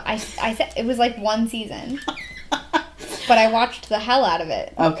 I said it was like 1 season. But I watched the hell out of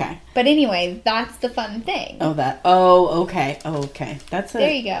it. Okay. But anyway, that's the fun thing. Okay.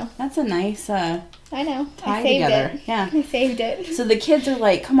 There you go. That's a nice I know. I saved together. It. Yeah. I saved it. So the kids are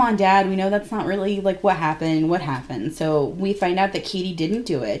like, come on, Dad, we know that's not really, like, what happened. So we find out that Katie didn't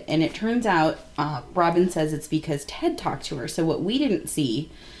do it. And it turns out, Robin says it's because Ted talked to her. So what we didn't see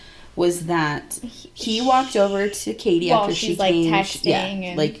was that he walked over to Katie after she came. Like,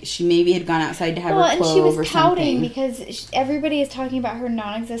 texting. Like, she maybe had gone outside to have her clove or something. Well, and she was pouting because everybody is talking about her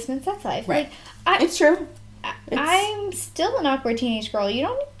non-existent sex life. Right. Like, it's true. I'm still an awkward teenage girl. You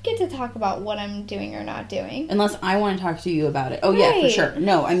don't get to talk about what I'm doing or not doing. Unless I want to talk to you about it. Oh, right. Yeah, for sure.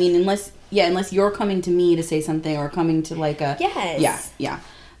 No, I mean, unless you're coming to me to say something or coming to, like, a... Yes. Yeah.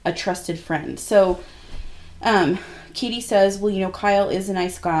 A trusted friend. So, Katie says, well, you know, Kyle is a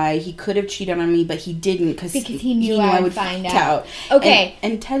nice guy. He could have cheated on me, but he didn't because he knew I would find out. Okay.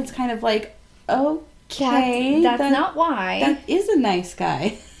 And Ted's kind of like, okay. That's not why. That is a nice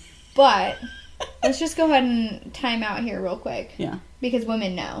guy. But... Let's just go ahead and time out here real quick. Yeah. Because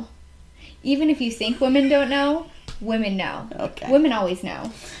women know. Even if you think women don't know, women know. Okay. Women always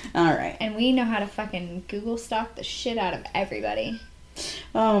know. All right. And we know how to fucking Google stalk the shit out of everybody.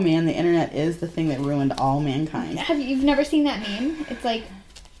 Oh, man, the internet is the thing that ruined all mankind. You've never seen that meme? It's like,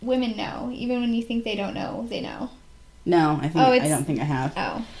 women know. Even when you think they don't know, they know. No, I don't think I have.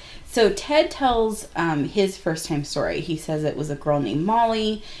 Oh. So Ted tells his first-time story. He says it was a girl named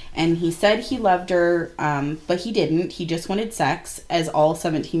Molly, and he said he loved her, but he didn't. He just wanted sex, as all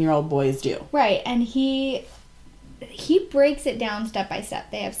 17-year-old boys do. Right, and he breaks it down step by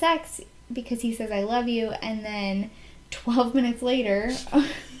step. They have sex because he says, I love you, and then 12 minutes later...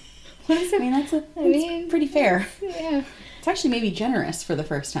 what is it? I mean, that's pretty fair. Yeah. It's actually maybe generous for the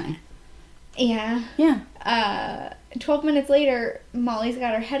first time. Yeah. Yeah. 12 minutes later, Molly's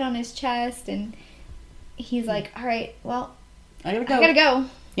got her head on his chest, and he's like, all right, well, I gotta go.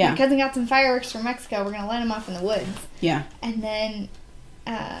 Yeah. My cousin got some fireworks from Mexico. We're going to light them off in the woods. Yeah. And then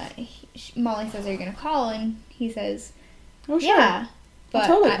Molly says, are you going to call? And he says, oh, sure. Yeah. I'll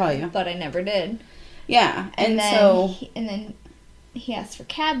totally call you. But I never did. Yeah. And then he asks for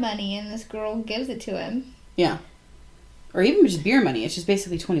cab money, and this girl gives it to him. Yeah. Or even just beer money. It's just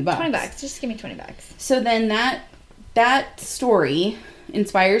basically $20. $20. Just give me $20. So then that story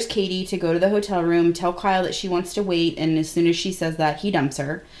inspires Katie to go to the hotel room, tell Kyle that she wants to wait, and as soon as she says that, he dumps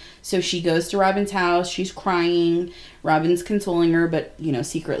her. So she goes to Robin's house. She's crying. Robin's consoling her, but,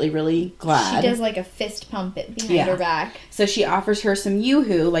 secretly really glad. She does like a fist pump behind her back. So she offers her some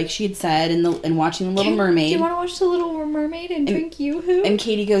Yoo-Hoo, like she'd said in watching The Little Mermaid. Do you want to watch The Little Mermaid and drink Yoo-Hoo? And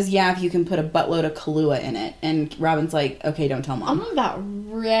Katie goes, yeah, if you can put a buttload of Kahlua in it. And Robin's like, okay, don't tell Mom. I'm about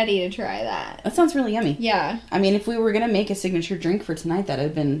ready to try that. That sounds really yummy. Yeah. I mean, if we were going to make a signature drink for tonight, that would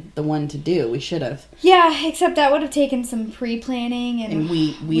have been the one to do. We should have. Yeah, except that would have taken some pre-planning. And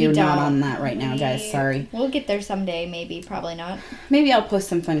we are not on that right now, guys. Sorry. We'll get there someday, maybe. Probably not. Maybe I'll post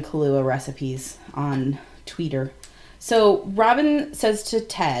some fun Kahlua recipes on Twitter. So Robin says to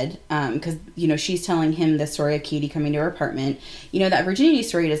Ted, because, she's telling him the story of Katie coming to her apartment, that virginity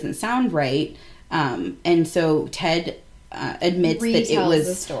story doesn't sound right. And so Ted admits that it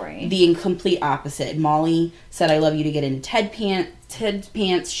was the incomplete opposite. Molly said, I love you to get into Ted's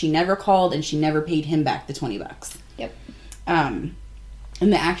pants. She never called, and she never paid him back the $20. Yep.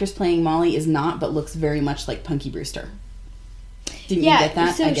 And the actress playing Molly is not, but looks very much like Punky Brewster. Didn't you get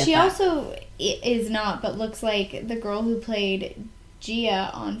that? So she also is not, but looks like the girl who played Gia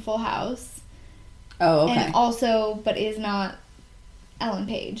on Full House. Oh, okay. And also, but is not Ellen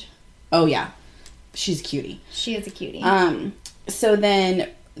Page. Oh, yeah. She's a cutie. She is a cutie. So then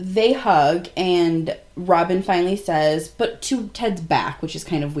they hug, and Robin finally says, but to Ted's back, which is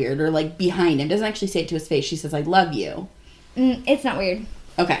kind of weird, or like behind him. Doesn't actually say it to his face. She says, I love you. It's not weird.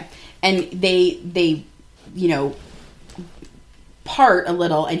 Okay. And they part a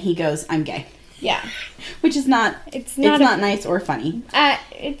little, and he goes, I'm gay. Yeah. Which is not, it's not nice or funny.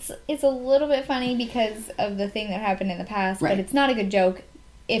 It's a little bit funny because of the thing that happened in the past, right. But it's not a good joke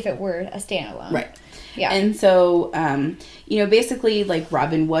if it were a standalone. Right. Yeah. And so, basically, like,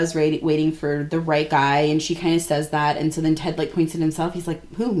 Robin was waiting for the right guy, and she kind of says that, and so then Ted, like, points at himself. He's like,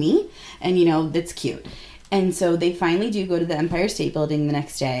 who, me? And, that's cute. And so they finally do go to the Empire State Building the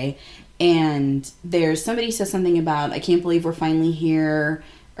next day, and somebody says something about, I can't believe we're finally here,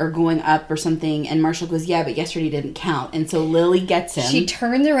 or going up or something, and Marshall goes, yeah, but yesterday didn't count. And so Lily gets him. She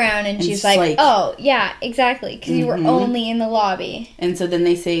turns around and she's like, oh, yeah, exactly, because you were only in the lobby. And so then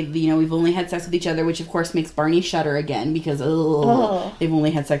they say, we've only had sex with each other, which of course makes Barney shudder again, because, they've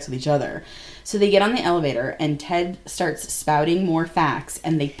only had sex with each other. So they get on the elevator, and Ted starts spouting more facts,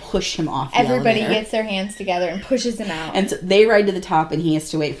 and they push him off the Everybody elevator. gets their hands together and pushes him out. And so they ride to the top, and he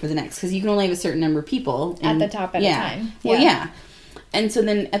has to wait for the next, because you can only have a certain number of people. At the top at a time. Well, yeah. And so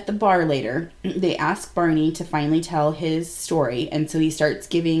then at the bar later, they ask Barney to finally tell his story. And so he starts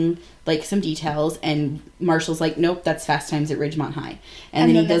giving, like, some details. And Marshall's like, nope, that's Fast Times at Ridgemont High.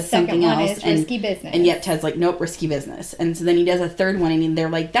 And then he does something else. Is risky business. And yet Ted's like, nope, risky business. And so then he does a third one. And they're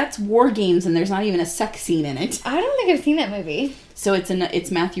like, that's War Games. And there's not even a sex scene in it. I don't think I've seen that movie. So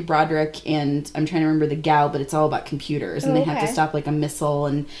it's Matthew Broderick. And I'm trying to remember the gal, but it's all about computers. And they have to stop, like, a missile.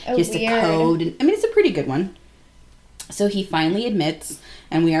 And he has to code. And, it's a pretty good one. So he finally admits,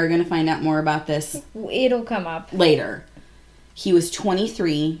 and we are going to find out more about this. It'll come up. Later. He was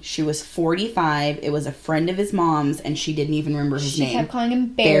 23. She was 45. It was a friend of his mom's, and she didn't even remember his name. She kept calling him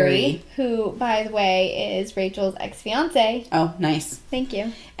Barry, who, by the way, is Rachel's ex-fiancé. Oh, nice. Thank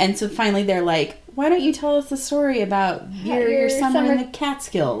you. And so finally they're like, why don't you tell us the story about your summer in the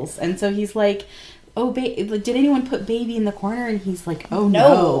Catskills? And so he's like, oh, did anyone put baby in the corner? And he's like, oh,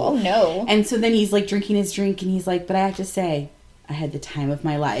 no. Oh, no. And so then he's, like, drinking his drink, and he's like, but I have to say, I had the time of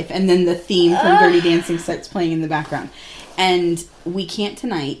my life. And then the theme from Dirty Dancing starts playing in the background. And we can't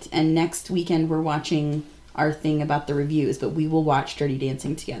tonight, and next weekend we're watching our thing about the reviews, but we will watch Dirty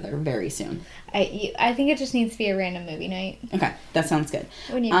Dancing together very soon. I think it just needs to be a random movie night. Okay, that sounds good.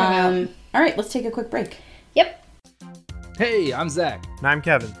 When you come out. All right, let's take a quick break. Yep. Hey, I'm Zach. And I'm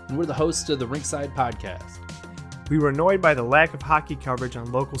Kevin. And we're the hosts of the Rinkside Podcast. We were annoyed by the lack of hockey coverage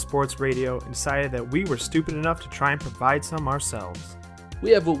on local sports radio and decided that we were stupid enough to try and provide some ourselves. We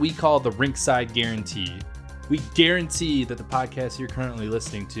have what we call the Rinkside Guarantee. We guarantee that the podcast you're currently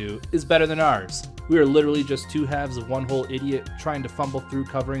listening to is better than ours. We are literally just two halves of one whole idiot trying to fumble through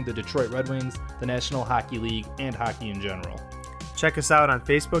covering the Detroit Red Wings, the National Hockey League, and hockey in general. Check us out on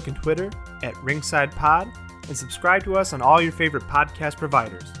Facebook and Twitter at Rinkside Pod, and subscribe to us on all your favorite podcast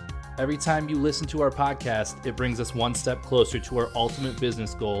providers. Every time you listen to our podcast, it brings us one step closer to our ultimate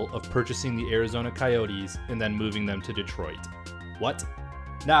business goal of purchasing the Arizona Coyotes and then moving them to Detroit. What?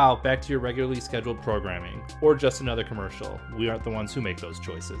 Now, back to your regularly scheduled programming, or just another commercial. We aren't the ones who make those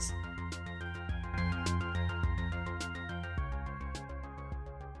choices.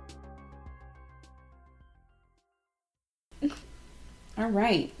 All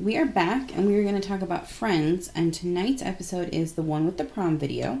right, we are back, and we are going to talk about Friends, and tonight's episode is the one with the prom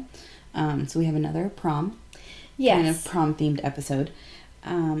video. So we have another prom, kind of prom-themed episode.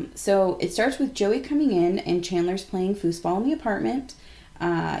 So it starts with Joey coming in, and Chandler's playing foosball in the apartment.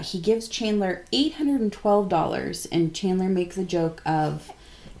 He gives Chandler $812, and Chandler makes a joke of,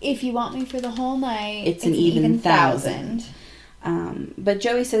 if you want me for the whole night, it's an even thousand. But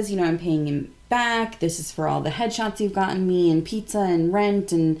Joey says, I'm paying him back. This is for all the headshots you've gotten me and pizza and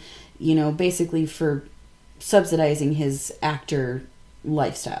rent and, basically for subsidizing his actor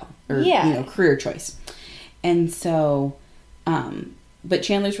lifestyle or, career choice. And so, but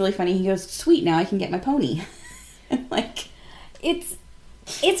Chandler's really funny. He goes, sweet, now I can get my pony. And it's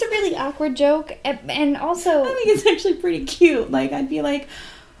a really awkward joke. And also, I think it's actually pretty cute. I'd be like,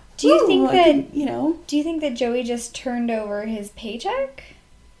 do you think that, do you think that Joey just turned over his paycheck?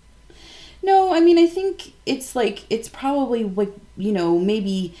 No, I think it's probably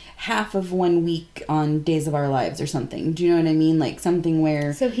maybe half of 1 week on Days of Our Lives or something. Do you know what I mean? Something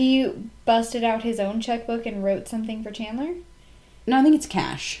where... So he busted out his own checkbook and wrote something for Chandler? No, I think it's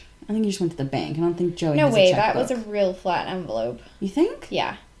cash. I think he just went to the bank. I don't think Joey has a checkbook. No way, that was a real flat envelope. You think?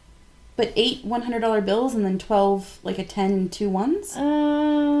 Yeah. But 8 $100 bills and then 12, a 10 and 2 ones?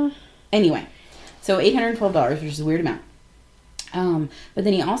 Anyway, so $812, which is a weird amount. But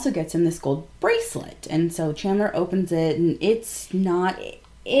then he also gets him this gold bracelet. And so Chandler opens it, and it's not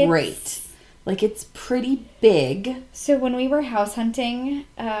great. It's pretty big. So when we were house hunting,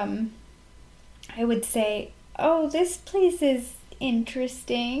 I would say, oh, this place is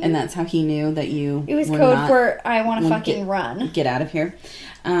interesting. And that's how he knew that you It was code for, I want to fucking run. Get out of here.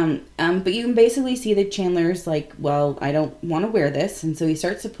 But you can basically see that Chandler's well, I don't want to wear this. And so he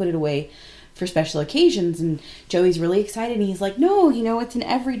starts to put it away for special occasions, and Joey's really excited, and he's like, no, it's an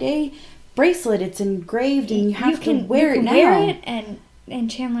everyday bracelet, it's engraved, and you have to wear it now. Wear it,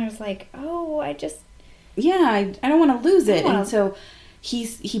 and Chandler's like, oh, I don't want to lose it. And so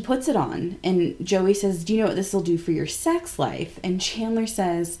he puts it on, and Joey says, do you know what this will do for your sex life? And Chandler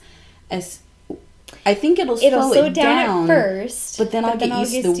says, I think it'll slow it down at first, but then I'll get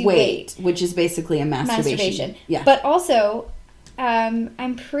used to the weight, which is basically a masturbation. Yeah. But also,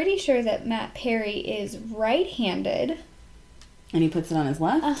 I'm pretty sure that Matt Perry is right-handed. And he puts it on his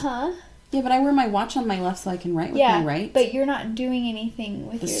left? Uh-huh. Yeah, but I wear my watch on my left so I can write with my right. But you're not doing anything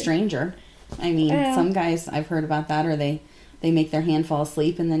with the stranger. Some guys, I've heard about that, or they make their hand fall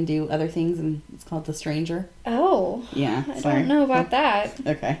asleep and then do other things, and it's called the stranger. Oh. Yeah. I don't know about that.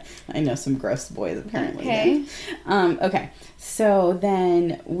 Okay. I know some gross boys, apparently. Okay. Okay. So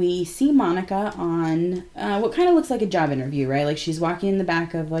then we see Monica on what kind of looks like a job interview, right? She's walking in the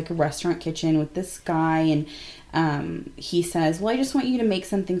back of a restaurant kitchen with this guy, and he says, well, I just want you to make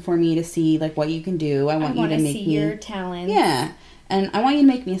something for me to see what you can do. I want you to make me your talents. Yeah. And I want you to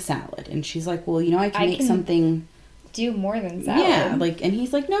make me a salad. And she's like, well, I can make something. Do more than salad. Yeah, and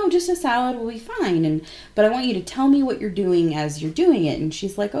he's like, no, just a salad will be fine. But I want you to tell me what you're doing as you're doing it. And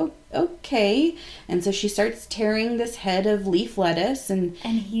she's like, oh, okay. And so she starts tearing this head of leaf lettuce, and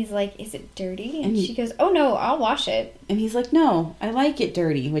he's like, is it dirty? And she goes, oh no, I'll wash it. And he's like, no, I like it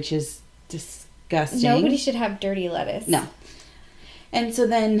dirty, which is disgusting. Nobody should have dirty lettuce. No. And so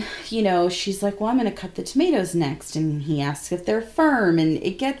then, she's like, well, I'm going to cut the tomatoes next. And he asks if they're firm. And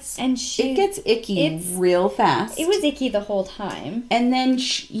it gets icky real fast. It was icky the whole time. And then,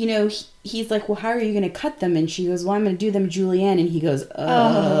 he's like, well, how are you going to cut them? And she goes, well, I'm going to do them julienne. And he goes,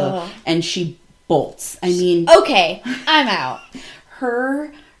 ugh. And she bolts. Okay, I'm out.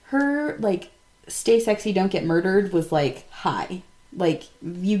 Her stay sexy, don't get murdered was high.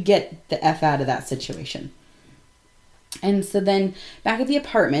 You get the F out of that situation. And so then back at the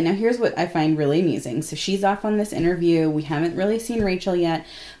apartment, now here's what I find really amusing. So she's off on this interview. We haven't really seen Rachel yet,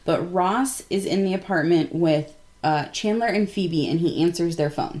 but Ross is in the apartment with Chandler and Phoebe, and he answers their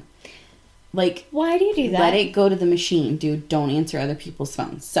phone. Like, why do you do that? Let it go to the machine, dude. Don't answer other people's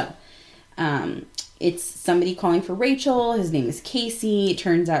phones. So, it's somebody calling for Rachel. His name is Casey. It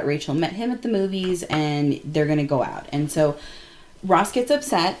turns out Rachel met him at the movies, and they're going to go out. And so Ross gets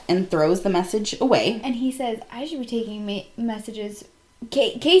upset and throws the message away. And he says, I should be taking messages.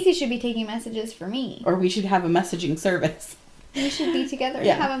 Casey should be taking messages for me. Or we should have a messaging service. We should be together and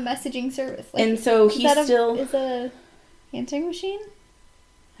have a messaging service. Like, and so is that a answering machine?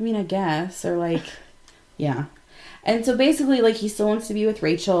 I mean, I guess. Or like, yeah. And so basically, like, he still wants to be with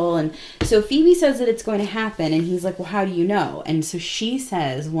Rachel. And so Phoebe says that it's going to happen. And he's like, well, how do you know? And so she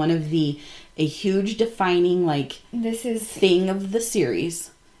says a huge defining, like, thing of the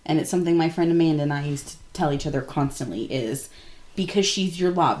series. And it's something my friend Amanda and I used to tell each other constantly is because she's your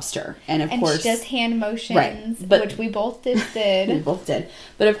lobster. And of course, she does hand motions, right, which we both did. We both did.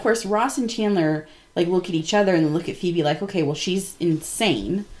 But of course, Ross and Chandler, like, look at each other and then look at Phoebe like, okay, well, she's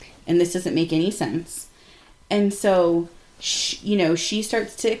insane. And this doesn't make any sense. And so, she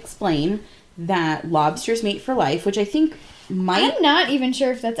starts to explain that lobsters mate for life, which I think might... I'm not even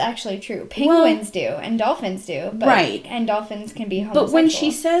sure if that's actually true. Penguins do, and dolphins do. But, right. And dolphins can be homosexual. But when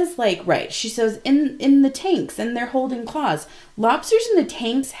she says, like, right, she says in the tanks, and they're holding claws. Lobsters in the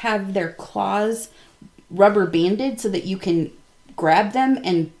tanks have their claws rubber banded so that you can grab them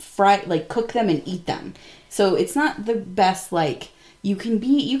and cook them and eat them. So it's not the best, like... You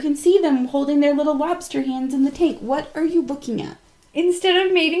can see them holding their little lobster hands in the tank. What are you looking at? Instead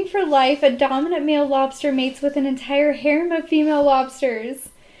of mating for life, a dominant male lobster mates with an entire harem of female lobsters.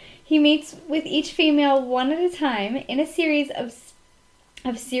 He mates with each female one at a time in a series of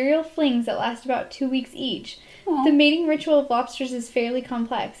serial flings that last about 2 weeks each. Aww. The mating ritual of lobsters is fairly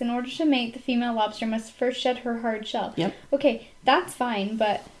complex. In order to mate, the female lobster must first shed her hard shell. Yep. Okay, that's fine,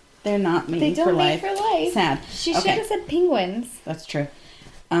 but... They're not mating for life. They don't mate for life. Sad. She should have said penguins. That's true.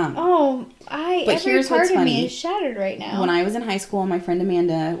 Every part of me is shattered right now. When I was in high school, my friend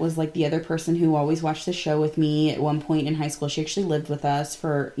Amanda was like the other person who always watched the show with me. At one point in high school, she actually lived with us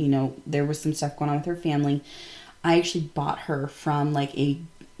for, there was some stuff going on with her family. I actually bought her from like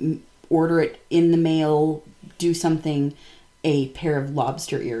order it in the mail, do something, a pair of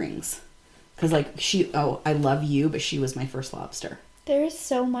lobster earrings. Because like I love you, but she was my first lobster. There is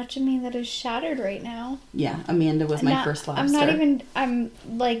so much of me that is shattered right now. Yeah, Amanda was my first lobster. I'm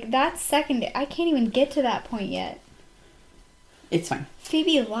like, that's second. I can't even get to that point yet. It's fine.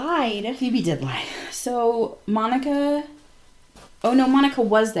 Phoebe lied. Phoebe did lie. So, Monica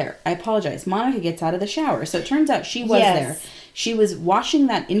was there. I apologize. Monica gets out of the shower. So, it turns out she was there. She was washing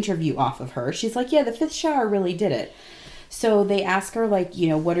that interview off of her. She's like, yeah, the fifth shower really did it. So, they ask her, like,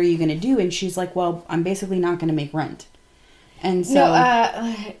 what are you going to do? And she's like, well, I'm basically not going to make rent. And so...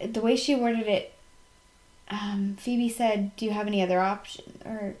 No, the way she worded it, Phoebe said, do you have any other options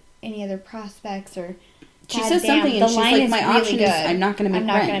or any other prospects or... She says something and she's like, my option is I'm not going to make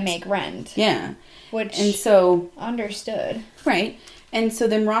rent. I'm not going to make rent. Yeah. And so... Understood. Right. And so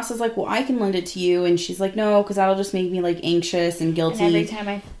then Ross is like, well, I can lend it to you. And she's like, no, because that'll just make me like anxious and guilty. And every time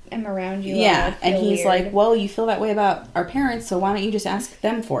I am around you, yeah. And he's weird. like, well, you feel that way about our parents, so why don't you just ask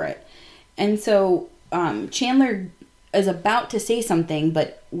them for it? And so Chandler... is about to say something,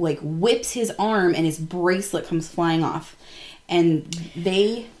 but like whips his arm and his bracelet comes flying off. And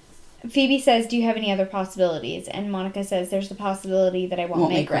Phoebe says, do you have any other possibilities? And Monica says, there's the possibility that I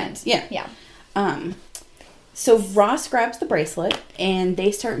won't make rent. Yeah. Yeah. So Ross grabs the bracelet and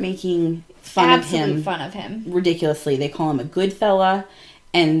they start making fun of him. Ridiculously. They call him a good fella.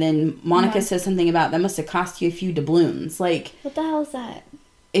 And then Monica says something about, that must have cost you a few doubloons. Like, what the hell is that?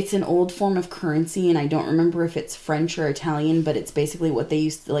 It's an old form of currency, and I don't remember if it's French or Italian, but it's basically what they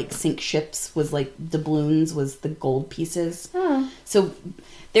used to, like, sink ships was, like, doubloons was the gold pieces. Oh. So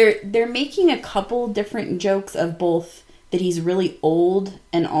they're making a couple different jokes of both that he's really old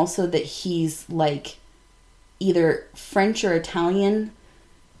and also that he's, like, either French or Italian.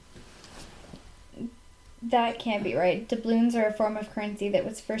 That can't be right. Doubloons are a form of currency that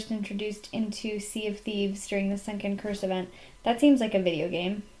was first introduced into Sea of Thieves during the Sunken Curse event. That seems like a video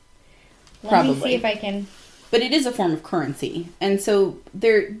game. Let me see if I can... But it is a form of currency. And so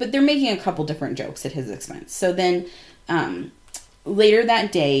they're making a couple different jokes at his expense. So then later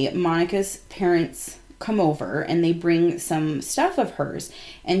that day, Monica's parents come over and they bring some stuff of hers.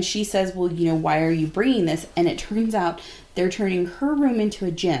 And she says, well, why are you bringing this? And it turns out they're turning her room into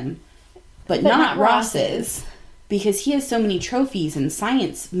a gym. But not Ross's, because he has so many trophies and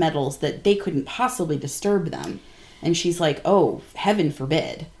science medals that they couldn't possibly disturb them. And she's like, oh, heaven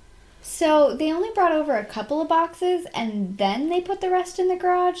forbid. So they only brought over a couple of boxes, and then they put the rest in the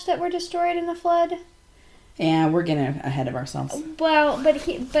garage that were destroyed in the flood? Yeah, we're getting ahead of ourselves. Well,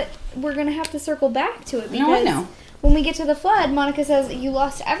 but we're gonna have to circle back to it because no, I know. When we get to the flood, Monica says you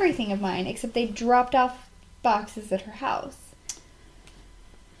lost everything of mine except they dropped off boxes at her house.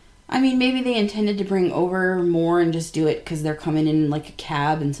 I mean, maybe they intended to bring over more and just do it because they're coming in like a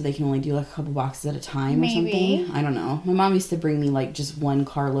cab, and so they can only do like a couple boxes at a time or something. I don't know. My mom used to bring me like just one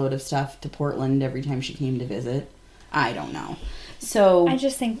carload of stuff to Portland every time she came to visit. I don't know. So I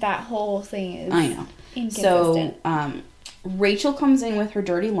just think that whole thing is So inconsistent. Rachel comes in with her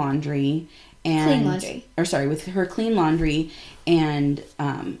dirty laundry and with her clean laundry, and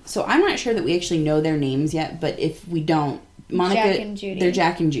so I'm not sure that we actually know their names yet, but if we don't, Monica, Jack and Judy. They're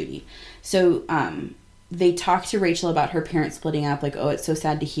Jack and Judy. So they talk to Rachel about her parents splitting up, like, oh, it's so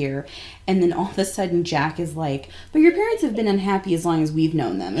sad to hear. And then all of a sudden Jack is like, but your parents have been unhappy as long as we've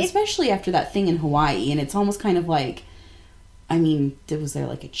known them, especially after that thing in Hawaii. And it's almost kind of like, I mean, was there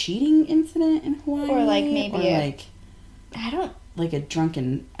like a cheating incident in Hawaii? Or like maybe like a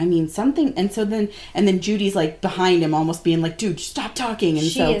drunken, I mean, something. And so then Judy's like behind him, almost being like, dude, stop talking. And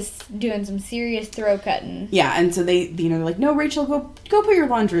she is doing some serious throat cutting. Yeah, and so they, they're like, no, Rachel, go put your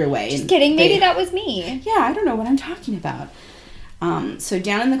laundry away. Just kidding. Maybe that was me. Yeah, I don't know what I'm talking about. So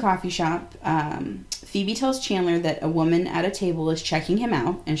down in the coffee shop, Phoebe tells Chandler that a woman at a table is checking him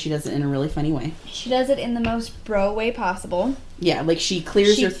out, and she does it in a really funny way. She does it in the most bro way possible. Yeah, like she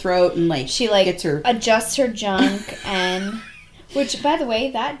clears her throat and like she like gets her adjusts her junk and which, by the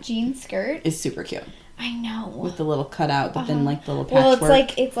way, that jean skirt is super cute. I know, with the little cutout, but then like the little patchwork. Well,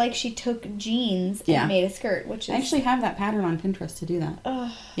 it's like she took jeans and made a skirt, which is... I actually have that pattern on Pinterest to do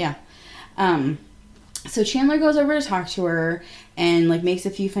that. Yeah. So Chandler goes over to talk to her and like makes a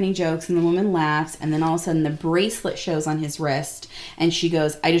few funny jokes, and the woman laughs, and then all of a sudden the bracelet shows on his wrist, and she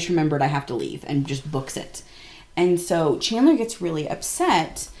goes, I just remembered I have to leave, and just books it. And so Chandler gets really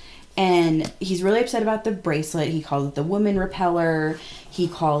upset, and he's really upset about the bracelet. He calls it the woman repeller. He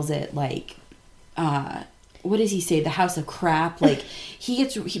calls it like, what does he say? The house of crap. Like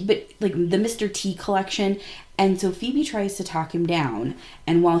but like the Mr. T collection. And so Phoebe tries to talk him down,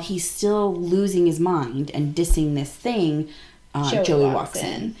 and while he's still losing his mind and dissing this thing, Joey walks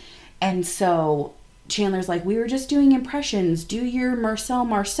in. And so Chandler's like, we were just doing impressions. Do your Marcel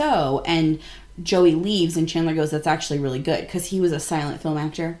Marceau. And Joey leaves, and Chandler goes, that's actually really good, because he was a silent film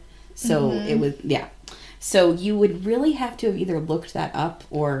actor. So it was, So you would really have to have either looked that up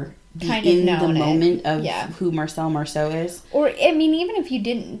or be in the moment of who Marcel Marceau is. Or, I mean, even if you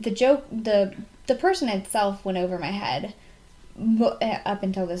didn't, the person itself went over my head up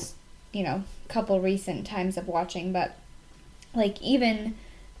until this, couple recent times of watching. But, like, even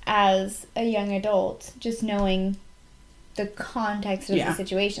as a young adult, just knowing the context of the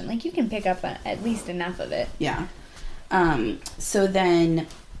situation, like, you can pick up at least enough of it. Yeah. So then,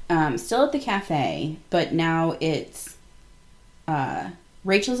 still at the cafe, but now it's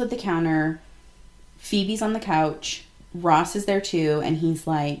Rachel's at the counter, Phoebe's on the couch, Ross is there too, and he's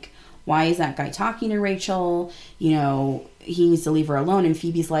like, why is that guy talking to Rachel? He needs to leave her alone. And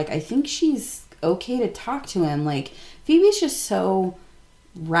Phoebe's like, I think she's okay to talk to him. Like, Phoebe's just so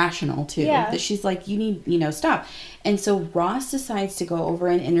rational too, that she's like, you need, stop. And so Ross decides to go over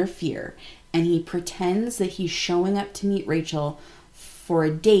and interfere, and he pretends that he's showing up to meet Rachel for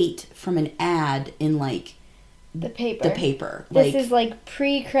a date from an ad in like the paper. This is like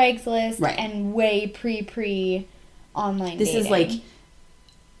pre-Craigslist and way pre online this dating. Is like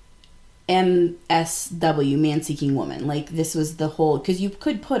MSW, Man Seeking Woman. Like, this was the whole, because you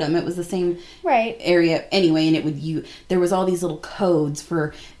could put them, it was the same area anyway, and it would there was all these little codes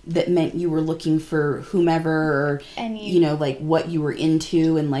that meant you were looking for whomever, or like what you were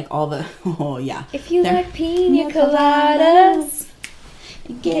into, and like all the if you like pina coladas,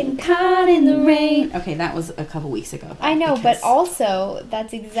 getting caught in the rain. Okay, that was a couple weeks ago. I know, but also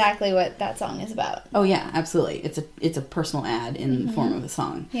that's exactly what that song is about. Oh yeah, absolutely. It's a personal ad in the form of a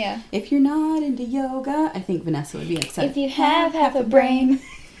song. Yeah. If you're not into yoga, I think Vanessa would be upset. If you have half a brain.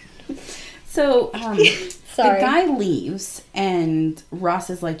 So, the guy leaves, and Ross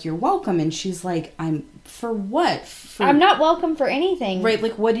is like, you're welcome, and she's like, for what? I'm not welcome for anything. Right,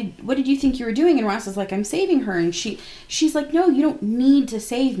 like, what did you think you were doing? And Ross is like, I'm saving her, and she's like, no, you don't need to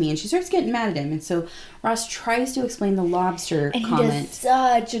save me, and she starts getting mad at him, and so Ross tries to explain the lobster comment. And he does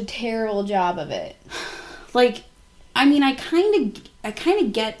such a terrible job of it. Like, I mean, I kind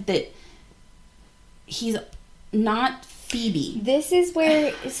of get that he's not Phoebe. This is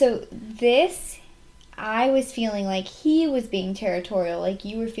where, I was feeling like he was being territorial, like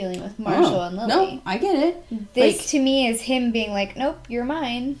you were feeling with Marshall and Lily. No, I get it. This, to me, is him being like, nope, you're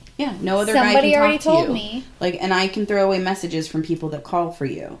mine. Yeah, no other guy can talk to you. Somebody already told me. Like, and I can throw away messages from people that call for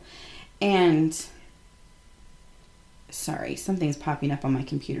you. And sorry, something's popping up on my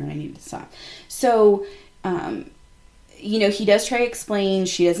computer and I need to stop. So, you know, he does try to explain.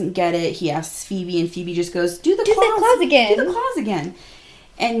 She doesn't get it. He asks Phoebe, and Phoebe just goes, do the claws again. Do the claws again.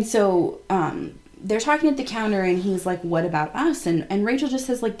 And so, they're talking at the counter, and he's like, what about us? And Rachel just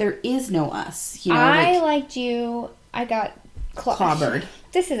says, like, there is no us. You know, I liked you. I got clobbered.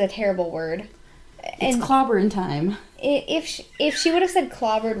 This is a terrible word. It's clobbering time. If she would have said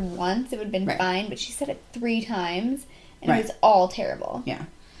clobbered once, it would have been fine, but she said it 3 times, and it was all terrible. Yeah.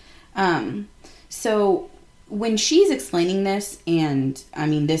 So when she's explaining this, and I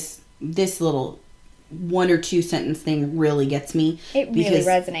mean, this little 1 or 2 sentence thing really gets me. It really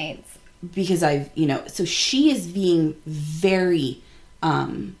resonates. Because so she is being very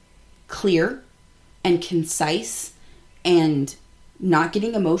clear and concise and not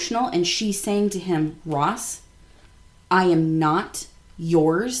getting emotional. And she's saying to him, Ross, I am not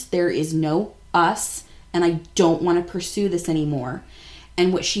yours. There is no us. And I don't want to pursue this anymore.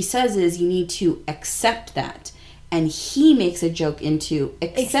 And what she says is, you need to accept that. And he makes a joke into,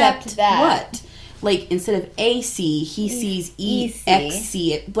 accept that. What? Like, instead of AC, he sees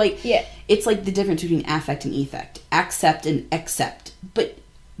EXC. Like, it's like the difference between affect and effect. Accept and accept. But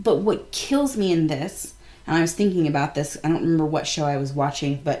what kills me in this, and I was thinking about this, I don't remember what show I was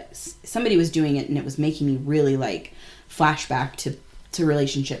watching, but somebody was doing it, and it was making me really, like, flashback to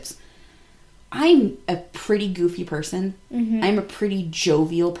relationships. I'm a pretty goofy person. Mm-hmm. I'm a pretty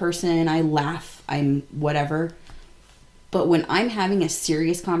jovial person. I laugh. I'm whatever. But when I'm having a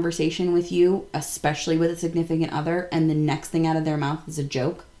serious conversation with you, especially with a significant other, and the next thing out of their mouth is a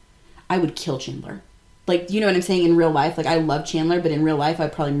joke, I would kill Chandler. Like, you know what I'm saying? In real life, like, I love Chandler, but in real life,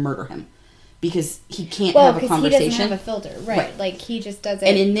 I'd probably murder him. Because he can't have a conversation. Well, because he doesn't have a filter. Right. Like, he just doesn't.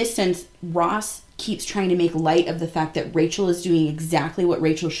 And in this sense, Ross keeps trying to make light of the fact that Rachel is doing exactly what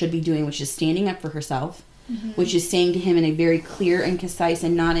Rachel should be doing, which is standing up for herself, which is saying to him in a very clear and concise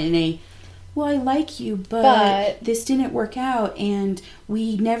and not in a, well, I like you, but this didn't work out, and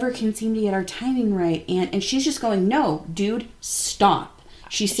we never can seem to get our timing right. And she's just going, no, dude, stop.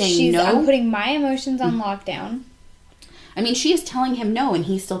 She's saying no. I'm putting my emotions on lockdown. I mean, she is telling him no, and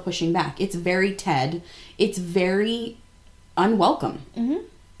he's still pushing back. It's very Ted. It's very unwelcome. Mm-hmm.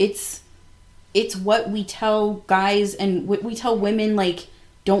 It's what we tell guys and what we tell women, like,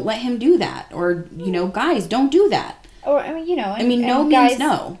 don't let him do that. Or, you know, guys, don't do that. Or, I mean, you know. No means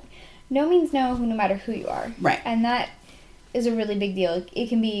no. No means no, no matter who you are. Right. And that is a really big deal. It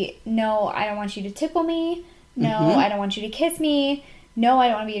can be, no, I don't want you to tickle me. No, I don't want you to kiss me. No, I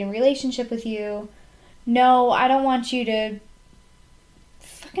don't want to be in a relationship with you. No, I don't want you to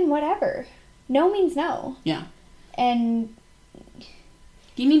fucking whatever. No means no. Yeah. And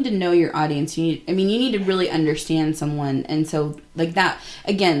you need to know your audience. You need to really understand someone. And so, like that,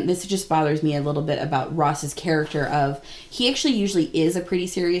 again, this just bothers me a little bit about Ross's character of, he actually usually is a pretty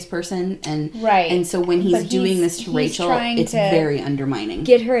serious person. And And so when he's doing this to Rachel, it's very undermining.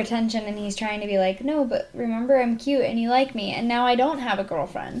 Get her attention, and he's trying to be like, no, but remember, I'm cute and you like me, and now I don't have a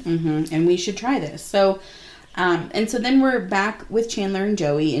girlfriend. Mm-hmm. And we should try this. So, and so then we're back with Chandler and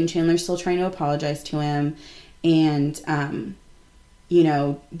Joey, and Chandler's still trying to apologize to him. And, you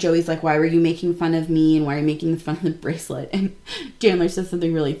know, Joey's like, why were you making fun of me, and why are you making fun of the bracelet? And Chandler says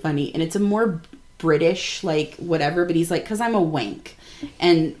something really funny, and it's a more British, like, whatever, but he's like, because I'm a wank.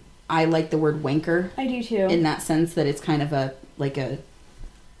 And I like the word wanker. I do too. In that sense that it's kind of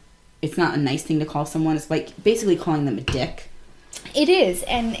it's not a nice thing to call someone. It's like basically calling them a dick. It is,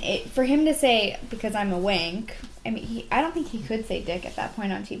 and for him to say, because I'm a wank, I mean, I don't think he could say dick at that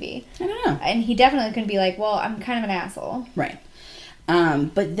point on TV. I don't know. And he definitely couldn't be like, well, I'm kind of an asshole. Right.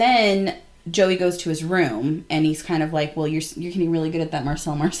 But then Joey goes to his room, and he's kind of like, well, you're getting really good at that,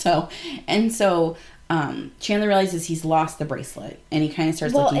 Marcel. And so Chandler realizes he's lost the bracelet, and he kind of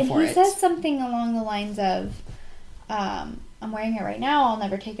starts looking for it. And he says something along the lines of, I'm wearing it right now, I'll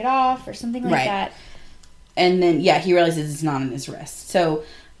never take it off, or something like that. And then, he realizes it's not on his wrist. So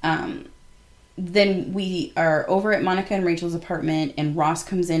then we are over at Monica and Rachel's apartment, and Ross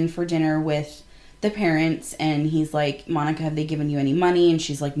comes in for dinner with the parents, and he's like, Monica, have they given you any money? And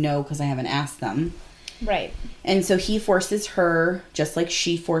she's like, no, because I haven't asked them. Right. And so he forces her, just like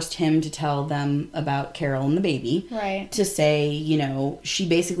she forced him to tell them about Carol and the baby. Right. To say, you know, she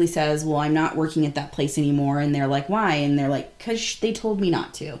basically says, well, I'm not working at that place anymore. And they're like, why? And they're like, because they told me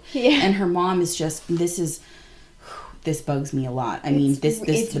not to. Yeah. And her mom is just, this bugs me a lot. I mean, this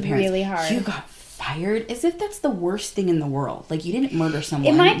it's the parents. Really hard. You got fired, as if that's the worst thing in the world. Like, you didn't murder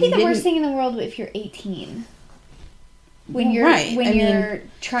someone. It might be the worst thing in the world if you're 18. When you're right. when you're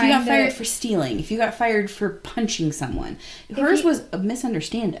trying to... If you got fired for stealing, if you got fired for punching someone, hers was a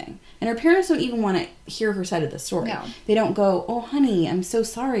misunderstanding. And her parents don't even want to hear her side of the story. No. They don't go, oh, honey, I'm so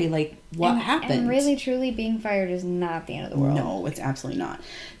sorry. Like, what happened? And really, truly, being fired is not the end of the world. No, it's absolutely not.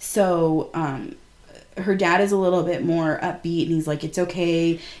 So, her dad is a little bit more upbeat, and he's like, it's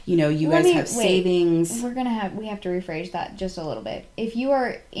okay. You know, you guys have savings. We have to rephrase that just a little bit. If you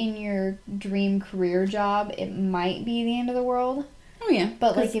are in your dream career job, it might be the end of the world. Oh, yeah.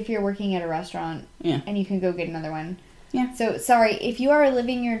 But, like, if you're working at a restaurant and you can go get another one. Yeah. So, sorry, if you are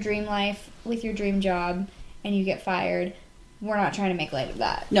living your dream life with your dream job and you get fired, we're not trying to make light of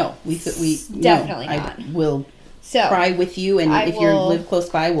that. No, we definitely not. I will cry with you, and if you live close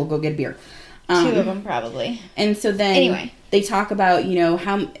by, we'll go get a beer. 2 of them, probably. And so then they talk about, you know,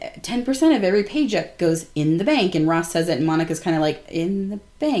 how 10% of every paycheck goes in the bank. And Ross says it, and Monica's kind of like, in the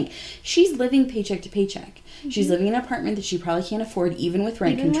bank. She's living paycheck to paycheck. Mm-hmm. She's living in an apartment that she probably can't afford, even with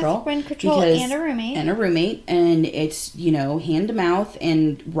rent control. And a roommate. And a roommate. And it's, you know, hand to mouth.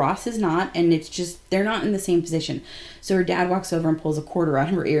 And Ross is not. And it's just, they're not in the same position. So her dad walks over and pulls a quarter out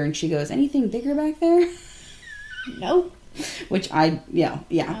of her ear. And she goes, anything bigger back there? Nope. Which I would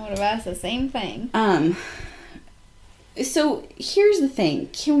have asked the same thing. So here's the thing.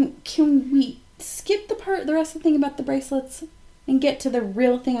 Can we skip the rest of the thing about the bracelets and get to the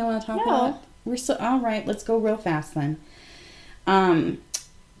real thing I want to talk about? We're so all right. Let's go real fast then.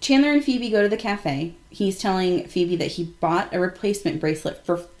 Chandler and Phoebe go to the cafe. He's telling Phoebe that he bought a replacement bracelet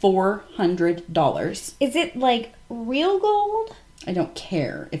for $400. Is it like real gold? I don't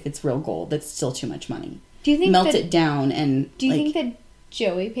care if it's real gold. That's still too much money. Do you think melt it down and do you think that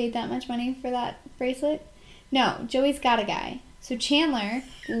Joey paid that much money for that bracelet? No, Joey's got a guy. So Chandler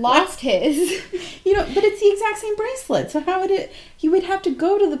lost his. You know, but it's the exact same bracelet. So how would it? You would have to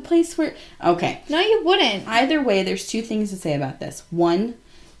go to the place where. Okay. No, you wouldn't. Either way, there's 2 things to say about this. One,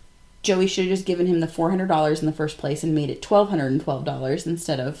 Joey should have just given him the $400 in the first place and made it $1,212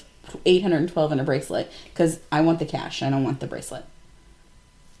 instead of $812 in a bracelet. Because I want the cash. I don't want the bracelet.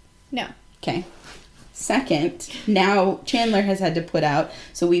 No. Okay. Second, now Chandler has had to put out,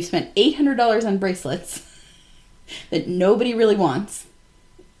 so we've spent $800 on bracelets that nobody really wants.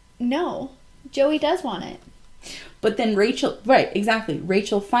 No, Joey does want it. But then Rachel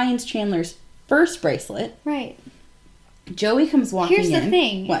finds Chandler's first bracelet. Right. Joey comes walking in. Here's the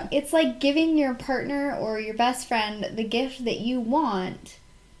thing. What? It's like giving your partner or your best friend the gift that you want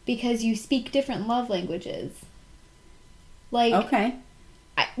because you speak different love languages. Like, okay.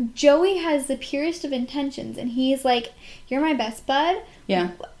 Joey has the purest of intentions, and he's like, you're my best bud.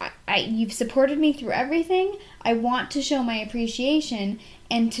 Yeah. You've supported me through everything. I want to show my appreciation.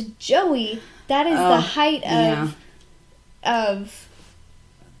 And to Joey, that is the height of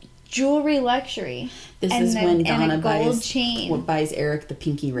jewelry luxury. This is when Donna buys Eric the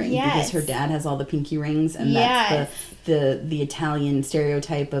pinky ring. Yes. Because her dad has all the pinky rings, and that's the Italian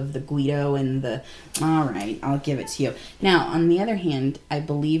stereotype of the Guido and the... All right, I'll give it to you. Now, on the other hand, I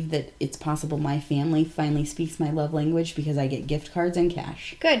believe that it's possible my family finally speaks my love language because I get gift cards and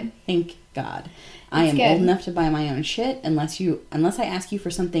cash. Good. Thank God. I am old enough to buy my own shit unless I ask you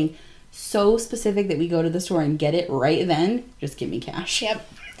for something so specific that we go to the store and get it right then. Just give me cash. Yep.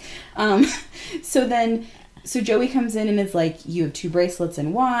 So Joey comes in and is like, you have 2 bracelets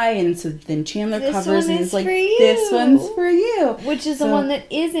and why? And so then Chandler covers and is like, this one's for you. Which is the one that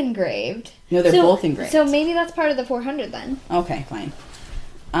is engraved. No, they're both engraved. So maybe that's part of the 400 then. Okay, fine.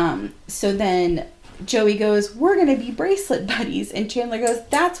 So then Joey goes, we're going to be bracelet buddies. And Chandler goes,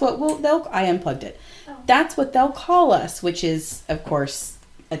 that's what I unplugged it. Oh. That's what they'll call us, which is, of course,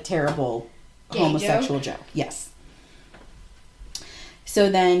 a terrible homosexual joke. Yes. So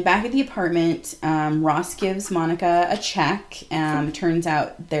then back at the apartment, Ross gives Monica a check. Turns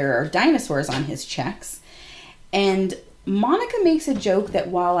out there are dinosaurs on his checks. And Monica makes a joke that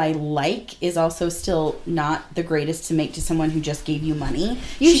while I like is also still not the greatest to make to someone who just gave you money.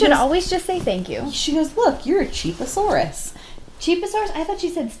 You should always just say thank you. She goes, look, you're a Cheaposaurus. Cheaposaurus? I thought you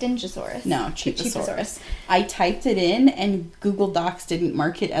said Stingosaurus. No, Cheaposaurus. I typed it in and Google Docs didn't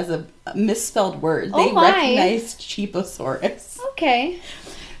mark it as a misspelled word. They recognized Cheaposaurus. Okay.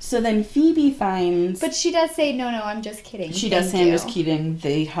 So then Phoebe finds... But she does say, no, I'm just kidding. She does say, I'm just kidding.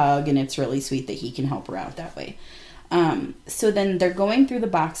 They hug, and it's really sweet that he can help her out that way. So then they're going through the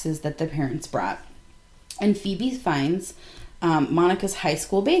boxes that the parents brought. And Phoebe finds Monica's high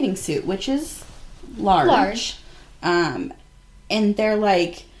school bathing suit, which is large. And they're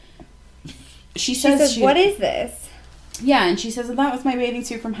like... She says, what is this? Yeah, and she says, that was my bathing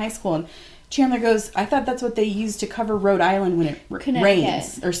suit from high school. And Chandler goes, I thought that's what they used to cover Rhode Island when it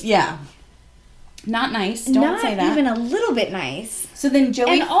rains. Not nice. Don't say that. Not even a little bit nice. So then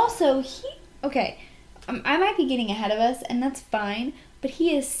Joey... And also, okay, I might be getting ahead of us, and that's fine, but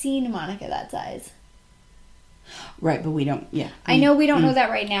he has seen Monica that size. Right, but we don't... Yeah. I know we don't know that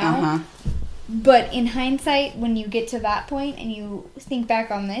right now. Uh-huh. But in hindsight, when you get to that point and you think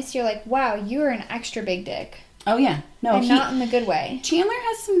back on this, you're like, wow, you're an extra big dick. Oh, yeah. No, and not in the good way. Chandler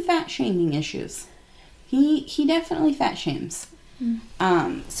has some fat shaming issues. He definitely fat shames.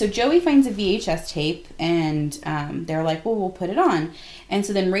 So Joey finds a VHS tape, and they're like, well, we'll put it on. And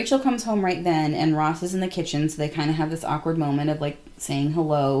so then Rachel comes home right then, and Ross is in the kitchen, so they kind of have this awkward moment of, like, saying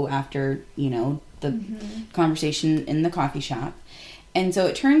hello after, the conversation in the coffee shop. And so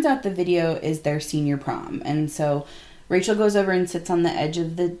it turns out the video is their senior prom. And so Rachel goes over and sits on the edge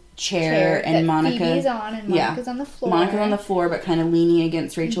of the chair and Monica... Phoebe's on, and Monica's on the floor. Monica's on the floor, but kind of leaning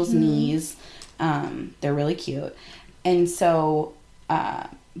against Rachel's knees. They're really cute. And so,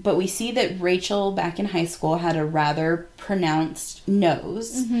 but we see that Rachel back in high school had a rather pronounced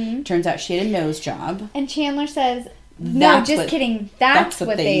nose. Turns out she had a nose job. And Chandler says, no, just kidding. That's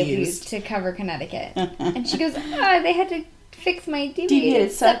what they used to cover Connecticut. And she goes, they had to fix my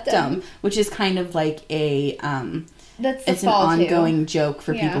deviated septum. Which is kind of like a, it's an ongoing joke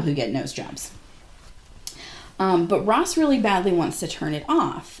for people who get nose jobs. But Ross really badly wants to turn it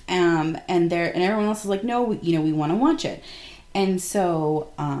off. And everyone else is like, no, we want to watch it. And so,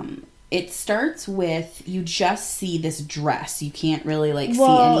 it starts with, you just see this dress. You can't really, see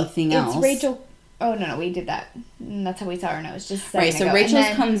anything else. It's Rachel. Oh, no, we did that. And that's how we saw her nose, just a second Right, so ago. Rachel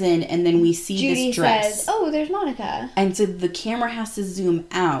comes in, and then we see Judy this dress. says, oh, there's Monica. And so the camera has to zoom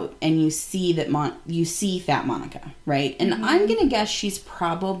out, and you see that you see fat Monica, right? And I'm going to guess she's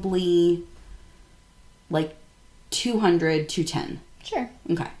probably, 200, 210. Sure.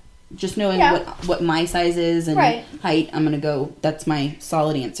 Okay. Just knowing what my size is and height, I'm going to go, that's my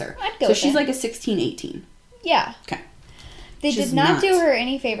solid answer. I'd go so with she's it. like a 16, 18. Yeah. Okay. They did not do her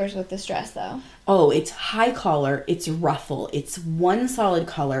any favors with this dress, though. Oh, it's high collar, it's ruffle, it's one solid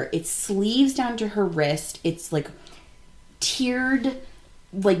color, it's sleeves down to her wrist, it's tiered,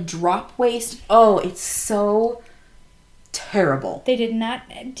 drop waist. Oh, it's so terrible. They did not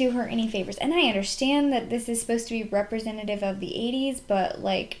do her any favors. And I understand that this is supposed to be representative of the 80s, but,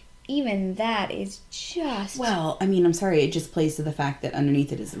 even that is just... Well, I mean, I'm sorry, it just plays to the fact that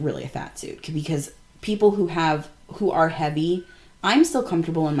underneath it is really a fat suit. Because people who are heavy, I'm still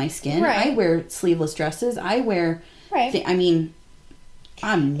comfortable in my skin. Right. I wear sleeveless dresses. I wear... Right.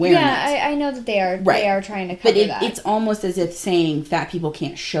 I'm wearing it. Yeah, I know that they are. Right. They are trying to cover that. But it's almost as if saying fat people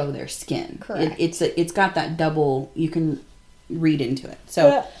can't show their skin. Correct. It's got that double... You can read into it.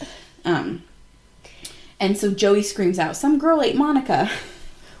 So, and so Joey screams out, "Some girl ate Monica,"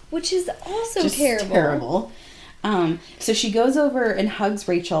 which is also just terrible. So she goes over and hugs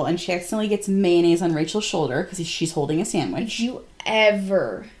Rachel, and she accidentally gets mayonnaise on Rachel's shoulder because she's holding a sandwich. If you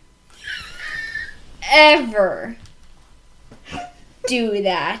ever do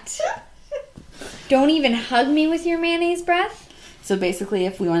that, don't even hug me with your mayonnaise breath. So basically,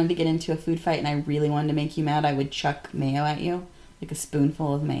 if we wanted to get into a food fight and I really wanted to make you mad, I would chuck mayo at you, like a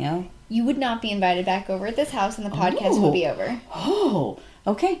spoonful of mayo. You would not be invited back over at this house, and the podcast would be over. Oh,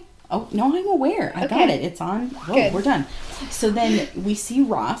 okay. Oh, no, I'm aware. I got it. It's on. Whoa, good. We're done. So then we see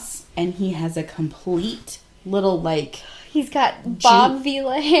Ross, and he has a complete little, He's got Bob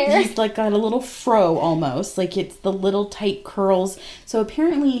Vila hair. He's, got a little fro, almost. It's the little tight curls. So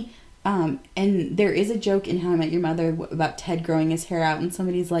apparently, and there is a joke in How I Met Your Mother about Ted growing his hair out, and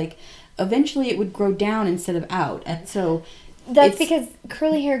somebody's like, eventually it would grow down instead of out. And so... That's because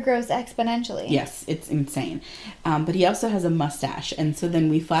curly hair grows exponentially. Yes, it's insane. But he also has a mustache. And so then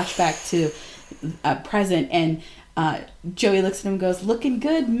we flash back to present, and Joey looks at him and goes, "Looking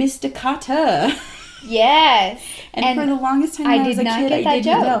good, Mr. Carter." Yes. And for the longest time when I was a kid, I didn't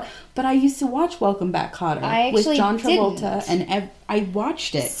joke. know. But I used to watch Welcome Back, Kotter with John Travolta, and I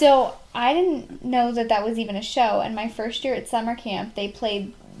watched it. So I didn't know that was even a show. And my first year at summer camp, they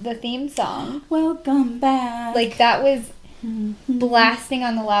played the theme song. Welcome back. That was... blasting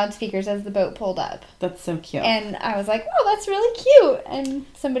on the loudspeakers as the boat pulled up. That's so cute. And I was like, oh, that's really cute. And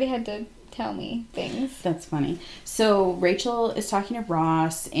somebody had to tell me things. That's funny. So Rachel is talking to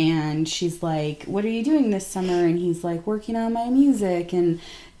Ross, and she's like, "What are you doing this summer?" And he's like, "Working on my music." And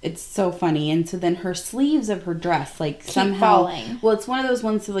it's so funny. And so then her sleeves of her dress, keep somehow falling. Well, it's one of those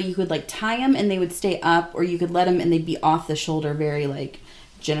ones so you could tie them and they would stay up, or you could let them and they'd be off the shoulder, very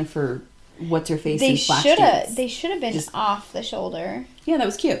Jennifer. What's her face in Flashdance. They should have been off the shoulder. Yeah, that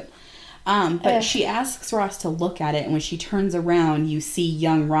was cute. But she asks Ross to look at it, and when she turns around, you see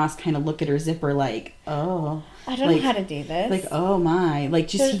young Ross kind of look at her zipper oh. I don't know how to do this. Like, oh my. Like,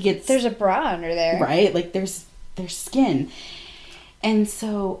 just there's a bra under there. Right? Like, there's skin. And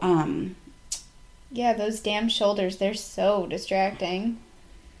so, yeah, those damn shoulders, they're so distracting.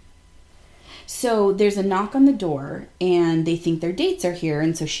 So there's a knock on the door, and they think their dates are here,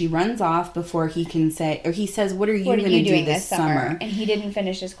 and so she runs off before he can say, or he says, what are you going to do this summer? And he didn't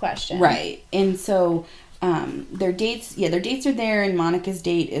finish his question. Right. And so their dates are there, and Monica's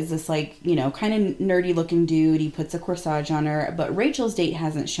date is this, like, you know, kind of nerdy looking dude. He puts a corsage on her, but Rachel's date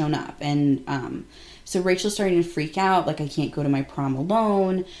hasn't shown up, and so Rachel's starting to freak out, like, I can't go to my prom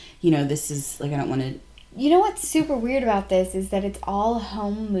alone, you know, this is, like, I don't want to... You know what's super weird about this is that it's all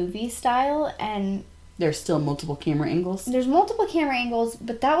home movie style, and... There's still multiple camera angles? There's multiple camera angles,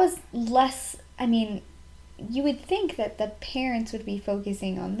 but that was less... I mean, you would think that the parents would be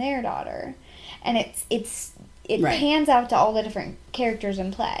focusing on their daughter, and it right. pans out to all the different characters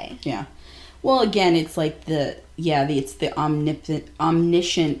in play. Yeah. Well, again, it's like it's the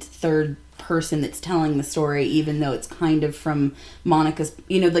omniscient third person that's telling the story, even though it's kind of from Monica's,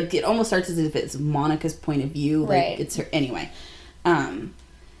 you know, like, it almost starts as if it's Monica's point of view, like, right. It's her, anyway.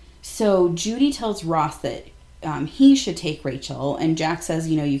 So Judy tells Ross that he should take Rachel, and Jack says,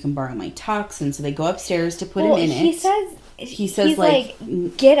 you know, you can borrow my tux, and so they go upstairs to put him in it. He says he's like,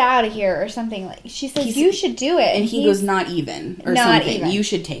 get out of here, or something. Like, she says, you should do it, and he goes, not even, or not something. Even. You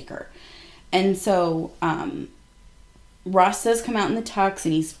should take her. And so Ross does come out in the tux,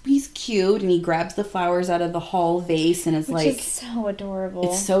 and he's cute, and he grabs the flowers out of the hall vase, and Which is so adorable.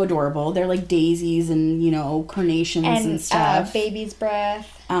 It's so adorable. They're like daisies and, you know, carnations and stuff. Baby's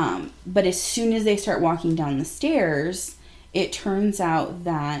breath. But as soon as they start walking down the stairs, it turns out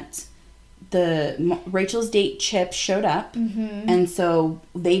that Rachel's date Chip showed up, and so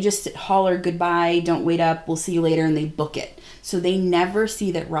they just holler goodbye, don't wait up, we'll see you later, and they book it. So they never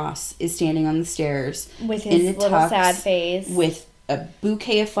see that Ross is standing on the stairs with his little tux, sad face, with a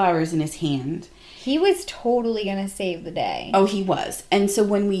bouquet of flowers in his hand. He was totally gonna save the day. Oh, he was. And so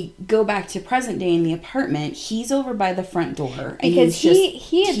when we go back to present day in the apartment, he's over by the front door, because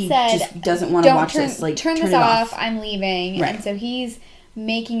he had said, just doesn't want to watch this. Like, turn this off. I'm leaving. Right. And so he's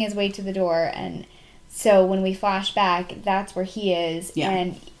making his way to the door, and so when we flash back, that's where he is. Yeah.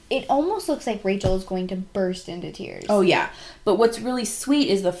 And it almost looks like Rachel is going to burst into tears. Oh, yeah. But what's really sweet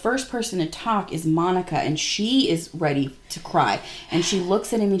is the first person to talk is Monica, and she is ready to cry. And she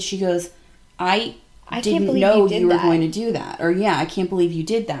looks at him and she goes, I didn't know you were going to do that. Or, yeah, I can't believe you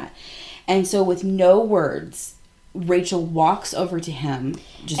did that. And so with no words, Rachel walks over to him,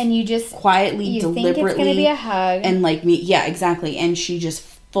 and you just quietly, deliberately, think it's going to be a hug, and like me, yeah, exactly. And she just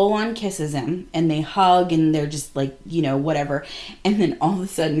full on kisses him, and they hug, and they're just like, you know, whatever. And then all of a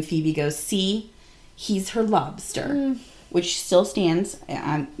sudden, Phoebe goes, "See, he's her lobster," which still stands.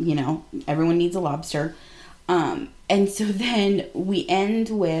 You know, everyone needs a lobster. And so then we end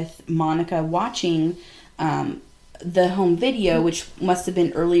with Monica watching the home video, which must have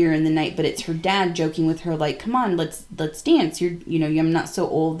been earlier in the night, but it's her dad joking with her, like, come on, let's dance. I'm not so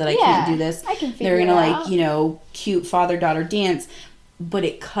old that I can't do this. I can figure They're gonna, it out. like, you know, cute father-daughter dance. But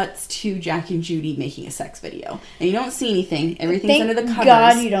it cuts to Jack and Judy making a sex video. And you don't see anything. Everything's under the covers. Thank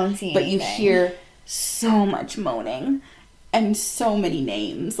God you don't see anything. But you hear so much moaning and so many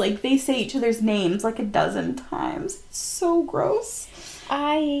names. Like, they say each other's names like a dozen times. It's so gross.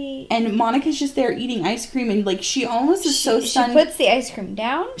 And Monica's just there eating ice cream, and, like, she almost is so stunned. She puts the ice cream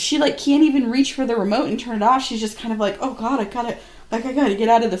down. She, like, can't even reach for the remote and turn it off. She's just kind of like, oh, God, I gotta get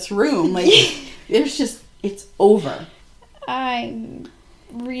out of this room. Like, it's over. I'm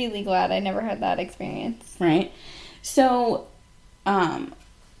really glad I never had that experience. Right? So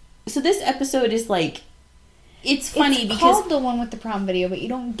this episode is, like, it's funny because... It's called the one with the prom video, but you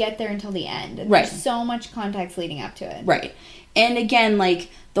don't get there until the end. And right. There's so much context leading up to it. Right. And again, like,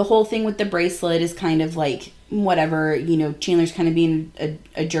 the whole thing with the bracelet is kind of, like, whatever, you know, Chandler's kind of being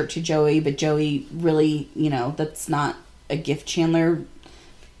a jerk to Joey, but Joey really, you know, that's not a gift Chandler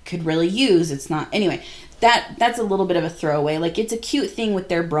could really use. It's not... Anyway, that's a little bit of a throwaway. Like, it's a cute thing with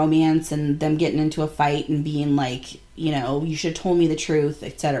their bromance and them getting into a fight and being like, you know, you should have told me the truth,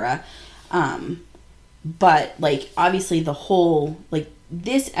 etc. But, like, obviously the whole, like,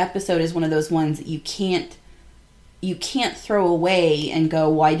 this episode is one of those ones that you can't throw away and go,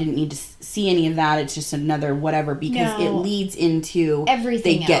 well, I didn't need to see any of that. It's just another whatever, because it leads into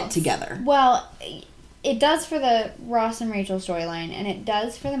everything they get together. Well, it does for the Ross and Rachel storyline, and it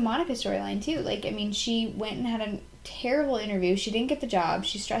does for the Monica storyline, too. Like, I mean, she went and had a terrible interview. She didn't get the job.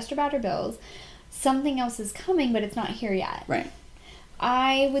 She's stressed about her bills. Something else is coming, but it's not here yet. Right.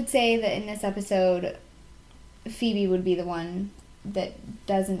 I would say that in this episode, Phoebe would be the one that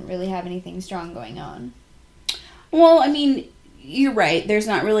doesn't really have anything strong going on. Well, I mean, you're right. There's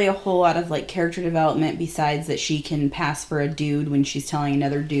not really a whole lot of like character development besides that she can pass for a dude when she's telling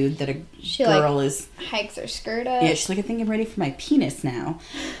another dude that she girl like, is hikes her skirt up. Yeah, she's like, I think I'm ready for my penis now.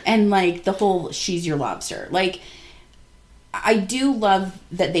 And like the whole she's your lobster. Like, I do love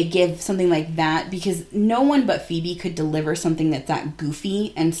that they give something like that because no one but Phoebe could deliver something that's that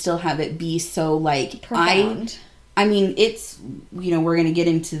goofy and still have it be so like profound. I mean, it's, you know, we're going to get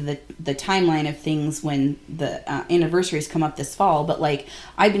into the timeline of things when the anniversaries come up this fall, but, like,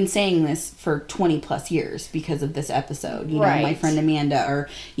 I've been saying this for 20 plus years because of this episode. You know, my friend Amanda, or,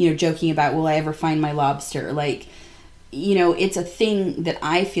 you know, joking about, will I ever find my lobster? Like, you know, it's a thing that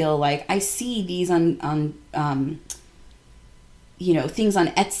I feel like I see these on you know, things on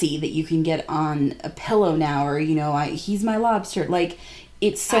Etsy that you can get on a pillow now, or, you know, he's my lobster. Like,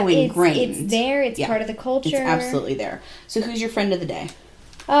 it's so ingrained. It's there. It's part of the culture. It's absolutely there. So who's your friend of the day?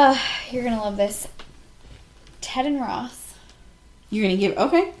 You're going to love this. Ted and Ross. You're going to give...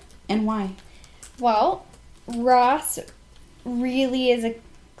 Okay. And why? Well, Ross really is a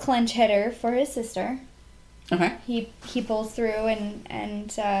clinch hitter for his sister. Okay. He pulls through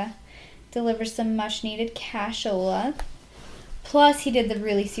and delivers some much-needed cashola. Plus, he did the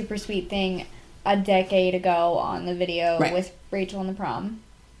really super sweet thing a decade ago on the video with Rachel in the prom.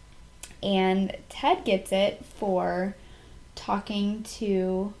 And Ted gets it for talking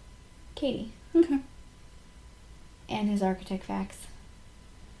to Katie. Okay. And his architect facts.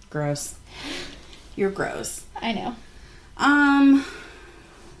 Gross. You're gross. I know. Oh,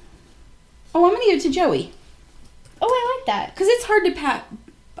 I'm going to give it to Joey. Oh, I like that. Because it's hard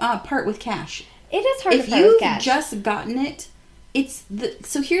to part with cash. It is hard to part with cash. If you've just gotten it, it's the...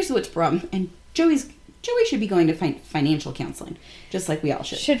 So here's what's the problem. And Joey should be going to financial counseling, just like we all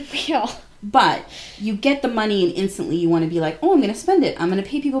should. Should we all? But you get the money and instantly you want to be like, oh, I'm going to spend it. I'm going to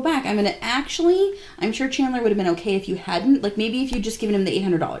pay people back. I'm sure Chandler would have been okay if you hadn't. Like, maybe if you just given him the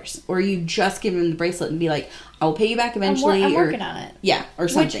 $800. Or you just give him the bracelet and be like, I'll pay you back eventually. I'm working on it. Yeah, or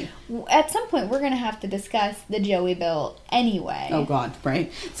something. Which, at some point, we're going to have to discuss the Joey bill anyway. Oh, God,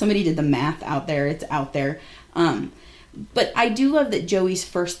 right? Somebody did the math out there. It's out there. But I do love that Joey's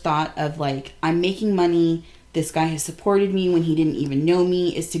first thought of, like, I'm making money, this guy has supported me when he didn't even know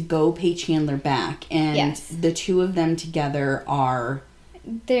me, is to go pay Chandler back. And the two of them together are...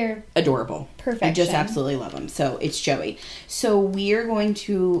 They're adorable. Perfection. I just absolutely love them. So it's Joey. So we are going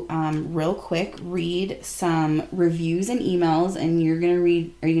to real quick read some reviews and emails, and are you going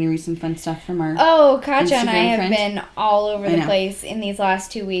to read some fun stuff from our Katja and I have been all over the place in these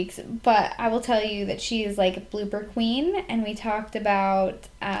last 2 weeks, but I will tell you that she is like a blooper queen, and we talked about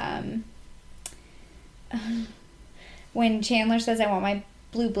when Chandler says, I want my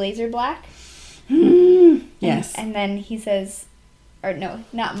blue blazer black. Yes. And then he says... Or no,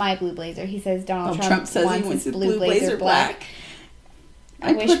 not my blue blazer. He says Donald Trump says wants he wants his blue blazer black.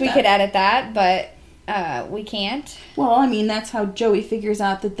 I wish we could edit that, but we can't. Well, I mean, that's how Joey figures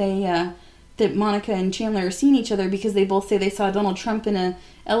out that that Monica and Chandler are seeing each other, because they both say they saw Donald Trump in an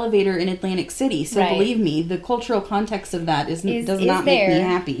elevator in Atlantic City. So believe me, the cultural context of that does not make me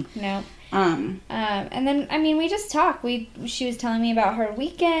happy. No. And then, I mean, we just talked. She was telling me about her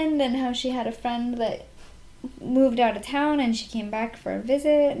weekend and how she had a friend that moved out of town and she came back for a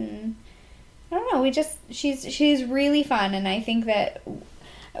visit, and I don't know, she's really fun, and I think that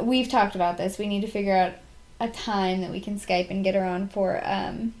we've talked about this. We need to figure out a time that we can Skype and get her on for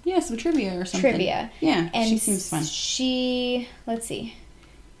some trivia or something. Yeah, and she seems fun. Let's see.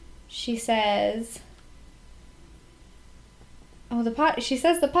 She says, she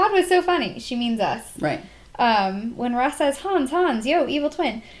says the pod was so funny. She means us. Right. When Ross says, Hans, yo, evil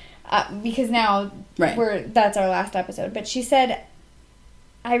twin. Because now that's our last episode. But she said,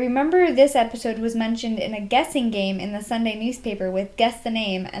 I remember this episode was mentioned in a guessing game in the Sunday newspaper with Guess the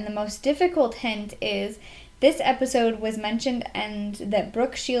Name, and the most difficult hint is this episode was mentioned and that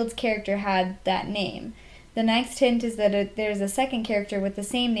Brooke Shields' character had that name. The next hint is that there's a second character with the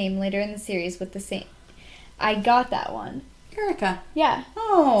same name later in the series with the same... I got that one. Erica. Yeah.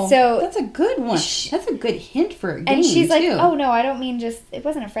 Oh, so that's a good one. That's a good hint for a game, and she's like, too. oh, no, I don't mean just... It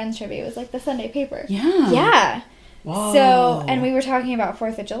wasn't a Friends trivia. It was like the Sunday paper. Yeah. Yeah. Whoa. So, and we were talking about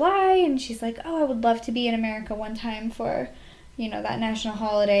 4th of July, and she's like, oh, I would love to be in America one time for, that national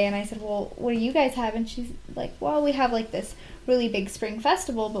holiday. And I said, well, what do you guys have? And she's like, well, we have, like, this really big spring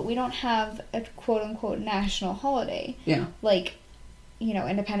festival, but we don't have a quote-unquote national holiday. Yeah. Like...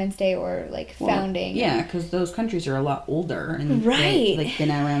 Independence Day or, founding. Yeah, because those countries are a lot older and right. they've been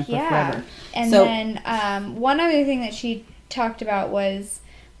around for forever. And then one other thing that she talked about was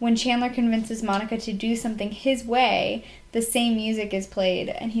when Chandler convinces Monica to do something his way, the same music is played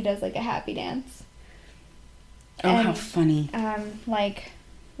and he does, a happy dance. Oh, how funny.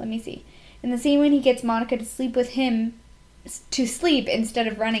 Let me see. In the scene when he gets Monica to sleep instead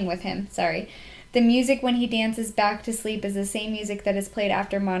of running with him, the music when he dances back to sleep is the same music that is played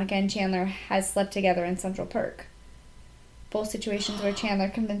after Monica and Chandler has slept together in Central Perk. Both situations where Chandler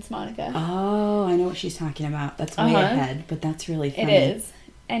convinced Monica. Oh, I know what she's talking about. That's way ahead, but that's really funny. It is.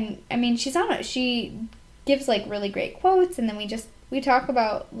 And, I mean, she gives, like, really great quotes, and then we talk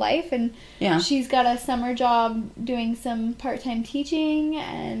about life, and she's got a summer job doing some part-time teaching,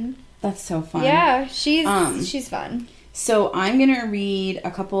 and... That's so fun. Yeah, she's fun. So I'm going to read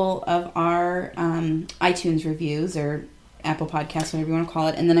a couple of our iTunes reviews, or Apple Podcasts, whatever you want to call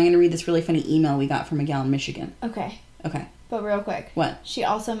it, and then I'm going to read this really funny email we got from a gal in Michigan. Okay. Okay. But real quick. What? She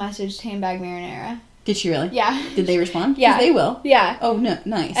also messaged Handbag Marinara. Did she really? Yeah. Did they respond? Yeah. 'Cause they will. Yeah. Oh, no,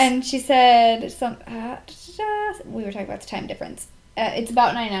 nice. And she said we were talking about the time difference. It's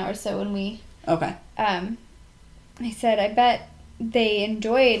about 9 hours, so when we... Okay. I said, I bet they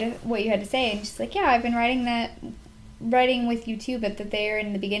enjoyed what you had to say. And she's like, yeah, I've been writing with you too, but that they're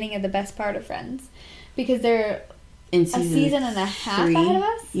in the beginning of the best part of Friends. Because they're in a season and a half ahead of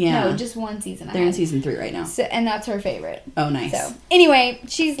us? Yeah. No, just one season ahead. They're in season 3 right now. So, and that's her favorite. Oh, nice. So, anyway,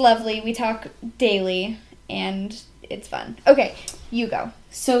 she's lovely. We talk daily, and it's fun. Okay, you go.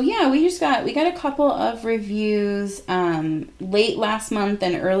 So, yeah, we got a couple of reviews late last month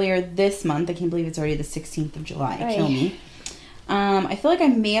and earlier this month. I can't believe it's already the 16th of July. Kill me. I feel like I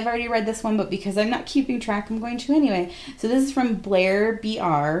may have already read this one, but because I'm not keeping track, I'm going to anyway. So this is from Blair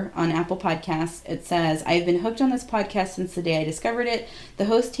BR on Apple Podcasts. It says, I've been hooked on this podcast since the day I discovered it. The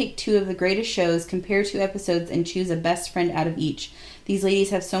hosts take 2 of the greatest shows, compare 2 episodes, and choose a best friend out of each. These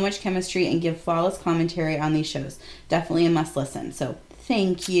ladies have so much chemistry and give flawless commentary on these shows. Definitely a must listen. So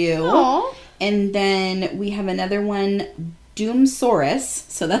thank you. Aww. And then we have another one, Doomsaurus.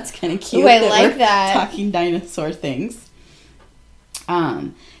 So that's kind of cute. Ooh, I like that. Talking dinosaur things.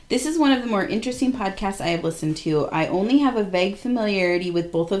 This is one of the more interesting podcasts I have listened to. I only have a vague familiarity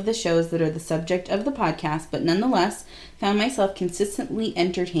with both of the shows that are the subject of the podcast, but nonetheless found myself consistently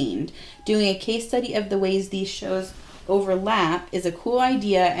entertained. Doing a case study of the ways these shows overlap is a cool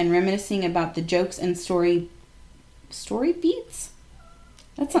idea, and reminiscing about the jokes and story beats?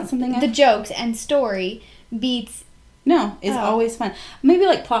 That's not something The jokes and story beats... No, is always fun. Maybe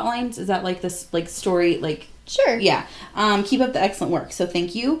like plot lines. Is that like this like story like... Sure. Yeah. Keep up the excellent work. So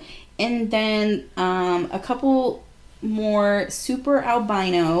thank you. And then a couple more. Super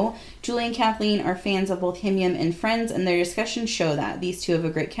Albino. Julie and Kathleen are fans of both Himium and Friends, and their discussions show that. These 2 have a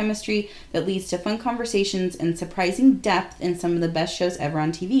great chemistry that leads to fun conversations and surprising depth in some of the best shows ever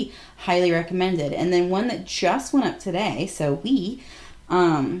on TV. Highly recommended. And then one that just went up today. So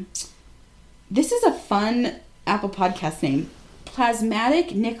this is a fun Apple Podcast name.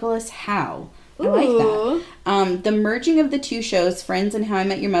 Plasmatic Nicholas Howe. I like that. The merging of the 2 shows, Friends and How I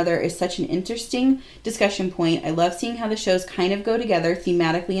Met Your Mother, is such an interesting discussion point. I love seeing how the shows kind of go together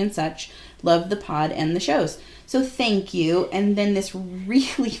thematically and such. Love the pod and the shows. So thank you. And then this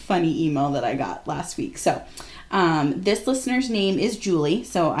really funny email that I got last week. So this listener's name is Julie.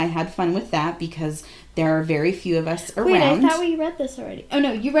 So I had fun with that because there are very few of us around. Wait, I thought we read this already. Oh,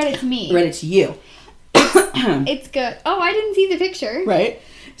 no, you read it to me. I read it to you. It's good. Oh, I didn't see the picture. Right.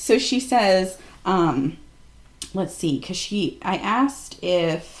 So she says... let's see, because I asked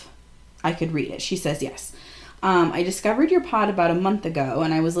if I could read it. She says yes. I discovered your pod about a month ago,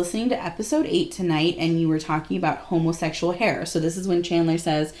 and I was listening to episode 8 tonight, and you were talking about homosexual hair. So this is when Chandler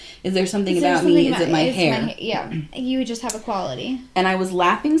says, is there something about me? Is it my hair? Yeah, you just have a quality. And I was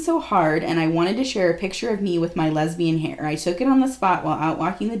laughing so hard, and I wanted to share a picture of me with my lesbian hair. I took it on the spot while out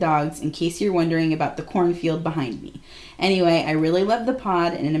walking the dogs, in case you're wondering about the cornfield behind me. Anyway, I really love the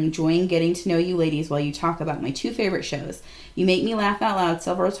pod, and I'm enjoying getting to know you ladies while you talk about my 2 favorite shows. You make me laugh out loud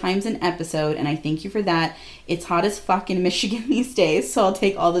several times an episode, and I thank you for that. It's hot as fuck in Michigan these days, so I'll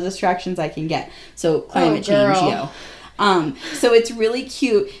take all the distractions I can get. So climate change, yo. So it's really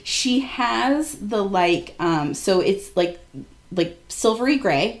cute. She has the so it's like silvery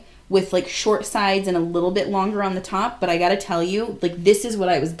gray with like short sides and a little bit longer on the top. But I gotta tell you, like, this is what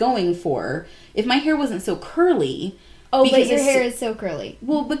I was going for. If my hair wasn't so curly. Oh, but your hair is so curly.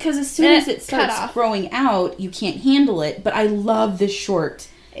 Well, because as soon as it starts growing out, you can't handle it. But I love this short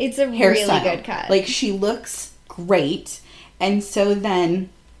It's a hairstyle. Really good cut. Like, she looks great. And so then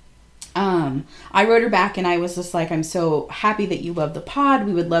I wrote her back and I was just like, I'm so happy that you love the pod.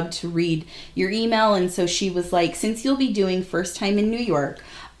 We would love to read your email. And so she was like, since you'll be doing First Time in New York,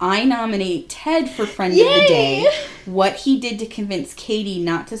 I nominate Ted for Friend of the Day. What he did to convince Katie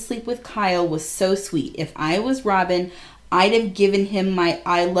not to sleep with Kyle was so sweet. If I was Robin, I'd have given him my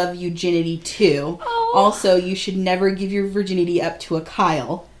I love you virginity too. Oh. Also, you should never give your virginity up to a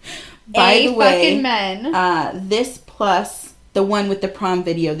Kyle. By the way, fucking men. This plus the one with the prom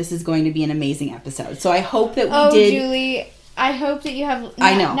video, this is going to be an amazing episode. So I hope that we did... Julie, I hope that you have...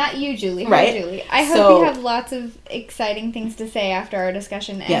 I know. Not you, Julie. Right? Julie. I hope you have lots of exciting things to say after our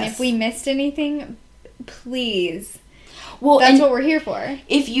discussion. And if we missed anything, please. Well, that's what we're here for.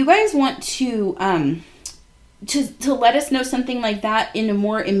 If you guys want to let us know something like that in a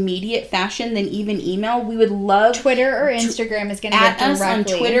more immediate fashion than even email, we would love... Twitter or Instagram is going to get directly. At us on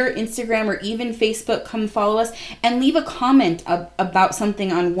Twitter, Instagram, or even Facebook. Come follow us and leave a comment about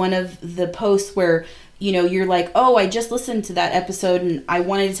something on one of the posts where, you know, you're like, oh, I just listened to that episode and I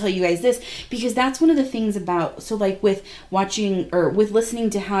wanted to tell you guys this. Because that's one of the things about... So, like, with watching or with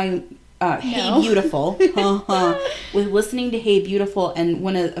listening to how... Hey Beautiful. With listening to Hey Beautiful and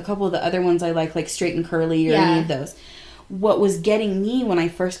a couple of the other ones I like Straight and Curly or any of those. What was getting me when I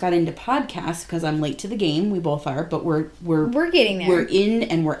first got into podcasts, because I'm late to the game, we both are, but we're getting there. We're in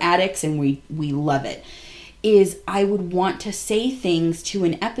and we're addicts and we love it. Is I would want to say things to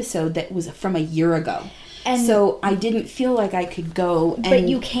an episode that was from a year ago. And so I didn't feel like I could go and... But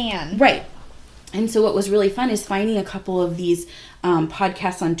you can. Right. And so what was really fun is finding a couple of these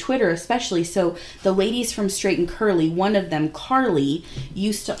podcasts on Twitter especially. So the ladies from Straight and Curly, one of them, Carly,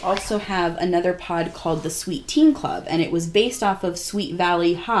 used to also have another pod called the Sweet Teen Club. And it was based off of Sweet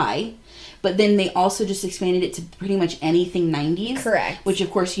Valley High. But then they also just expanded it to pretty much anything 90s. Correct. Which,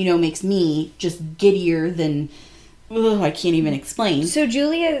 of course, you know, makes me just giddier than... Ugh, I can't even explain. So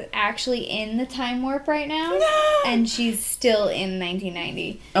Julia is actually in the time warp right now, and she's still in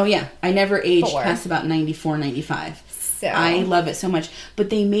 1990. Oh yeah, I never aged past about 94, 95. So I love it so much. But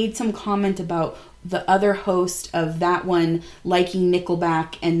they made some comment about the other host of that one liking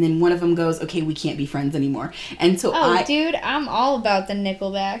Nickelback, and then one of them goes, "Okay, we can't be friends anymore." And so dude, I'm all about the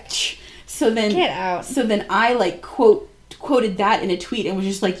Nickelback. So then get out. So then I quoted that in a tweet and was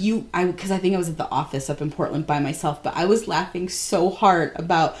just like, because I think I was at the office up in Portland by myself, but I was laughing so hard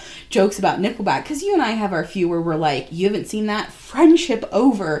about jokes about Nickelback, because you and I have our few where we're like, you haven't seen that? Friendship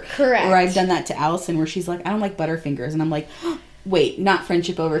over. Correct. Or I've done that to Allison where she's like, I don't like Butterfingers, and I'm like, wait, not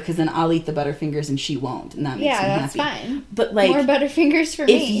friendship over, because then I'll eat the Butterfingers and she won't, and that makes me happy. Yeah, that's fine. But like, more Butterfingers for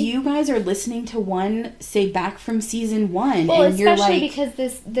me. If you guys are listening to one, say back from season 1, and especially you're like,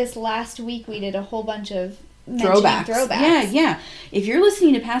 because this last week we did a whole bunch of throwbacks. Yeah. If you're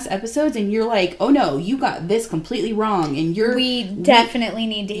listening to past episodes and you're like, oh no, you got this completely wrong, and we definitely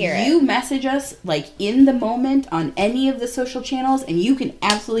need to hear it. You message us like in the moment on any of the social channels, and you can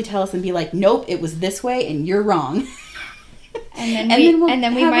absolutely tell us and be like, nope, it was this way, and you're wrong. And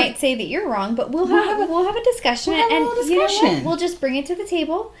then we might say that you're wrong, but we'll have a discussion, you know what? We'll just bring it to the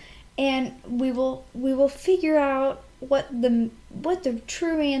table, and we will figure out what the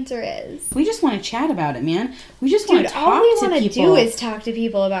true answer is. We just want to chat about it, man. We just want to talk to people. All we want to do is talk to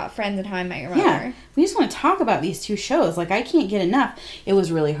people about Friends and How I Met Your Mother. Yeah, we just want to talk about these two shows. Like, I can't get enough. It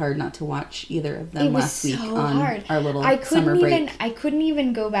was really hard not to watch either of them last week on our little summer break. I couldn't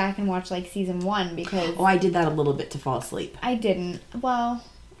even go back and watch like season 1 because... Oh, I did that a little bit to fall asleep. I didn't. Well,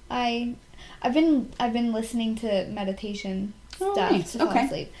 I've been listening to meditation stuff to fall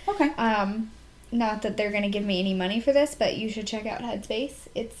asleep. Okay. Not that they're going to give me any money for this, but you should check out Headspace.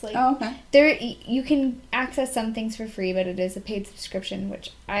 It's like... Oh, okay. You can access some things for free, but it is a paid subscription,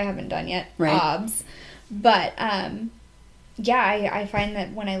 which I haven't done yet. Right. Obs. But, I find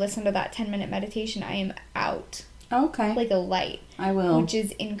that when I listen to that 10-minute meditation, I am out. Okay. Like a light. I will. Which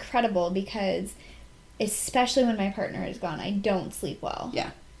is incredible because, especially when my partner is gone, I don't sleep well.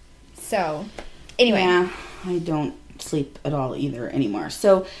 Yeah. So, anyway. Yeah, I don't sleep at all either anymore.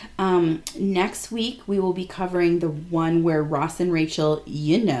 So next week we will be covering the one where Ross and Rachel,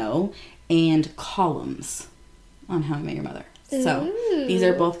 and columns on How I Met Your Mother. So these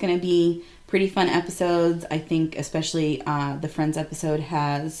are both going to be pretty fun episodes. I think especially the Friends episode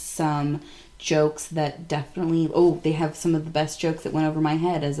has some jokes that definitely they have some of the best jokes that went over my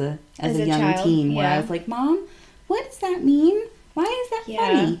head as a young teen, where I was like, Mom, what does that mean? Why is that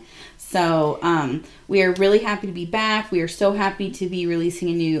funny? So, we are really happy to be back. We are so happy to be releasing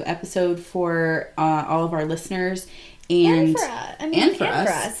a new episode for all of our listeners. And for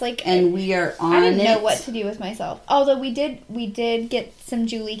us. Like, and we are on it. I didn't know what to do with myself. Although we did get some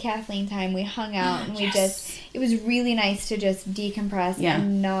Julie Kathleen time. We hung out and it was really nice to just decompress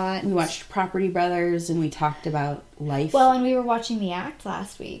and not... We watched Property Brothers and we talked about life. Well, and we were watching The Act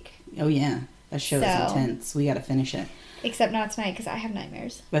last week. Oh, yeah. That show is intense. We got to finish it. Except not tonight because I have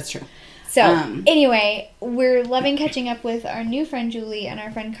nightmares. That's true. So, anyway, we're loving catching up with our new friend Julie and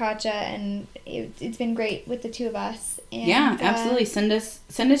our friend Katja, and it's been great with the two of us. And, yeah, absolutely. Send us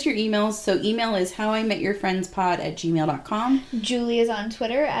your emails. So email is howimetyourfriendspod@gmail.com. Julie is on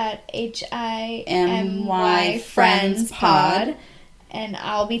Twitter at HIMYFriendsPod. And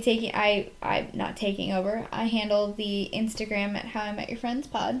I'll be I'm not taking over. I handle the Instagram at How I Met Your Friends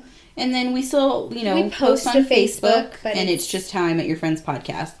Pod. And then we still, we post on Facebook, and it's just How I Met Your Friends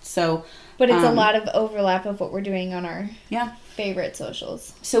podcast. So, but it's a lot of overlap of what we're doing on our favorite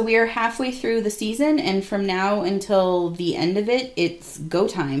socials. So we are halfway through the season, and from now until the end of it, it's go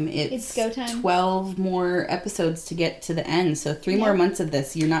time. It's go time. 12 more episodes to get to the end. So 3 more months of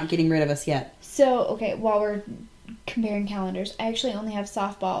this. You're not getting rid of us yet. So, okay, while we're comparing calendars, I actually only have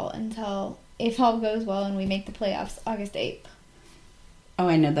softball until, if all goes well and we make the playoffs, August 8th. Oh,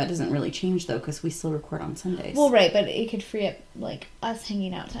 I know that doesn't really change though, because we still record on Sundays. Well, right, but it could free up us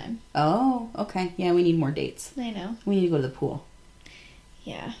hanging out time. Oh, okay. Yeah, we need more dates. I know. We need to go to the pool.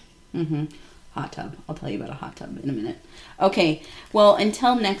 Yeah. Hot tub. I'll tell you about a hot tub in a minute. Okay. Well,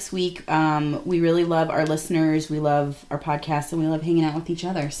 until next week, we really love our listeners. We love our podcast, and we love hanging out with each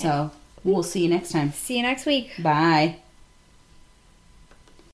other. So we'll see you next time. See you next week. Bye.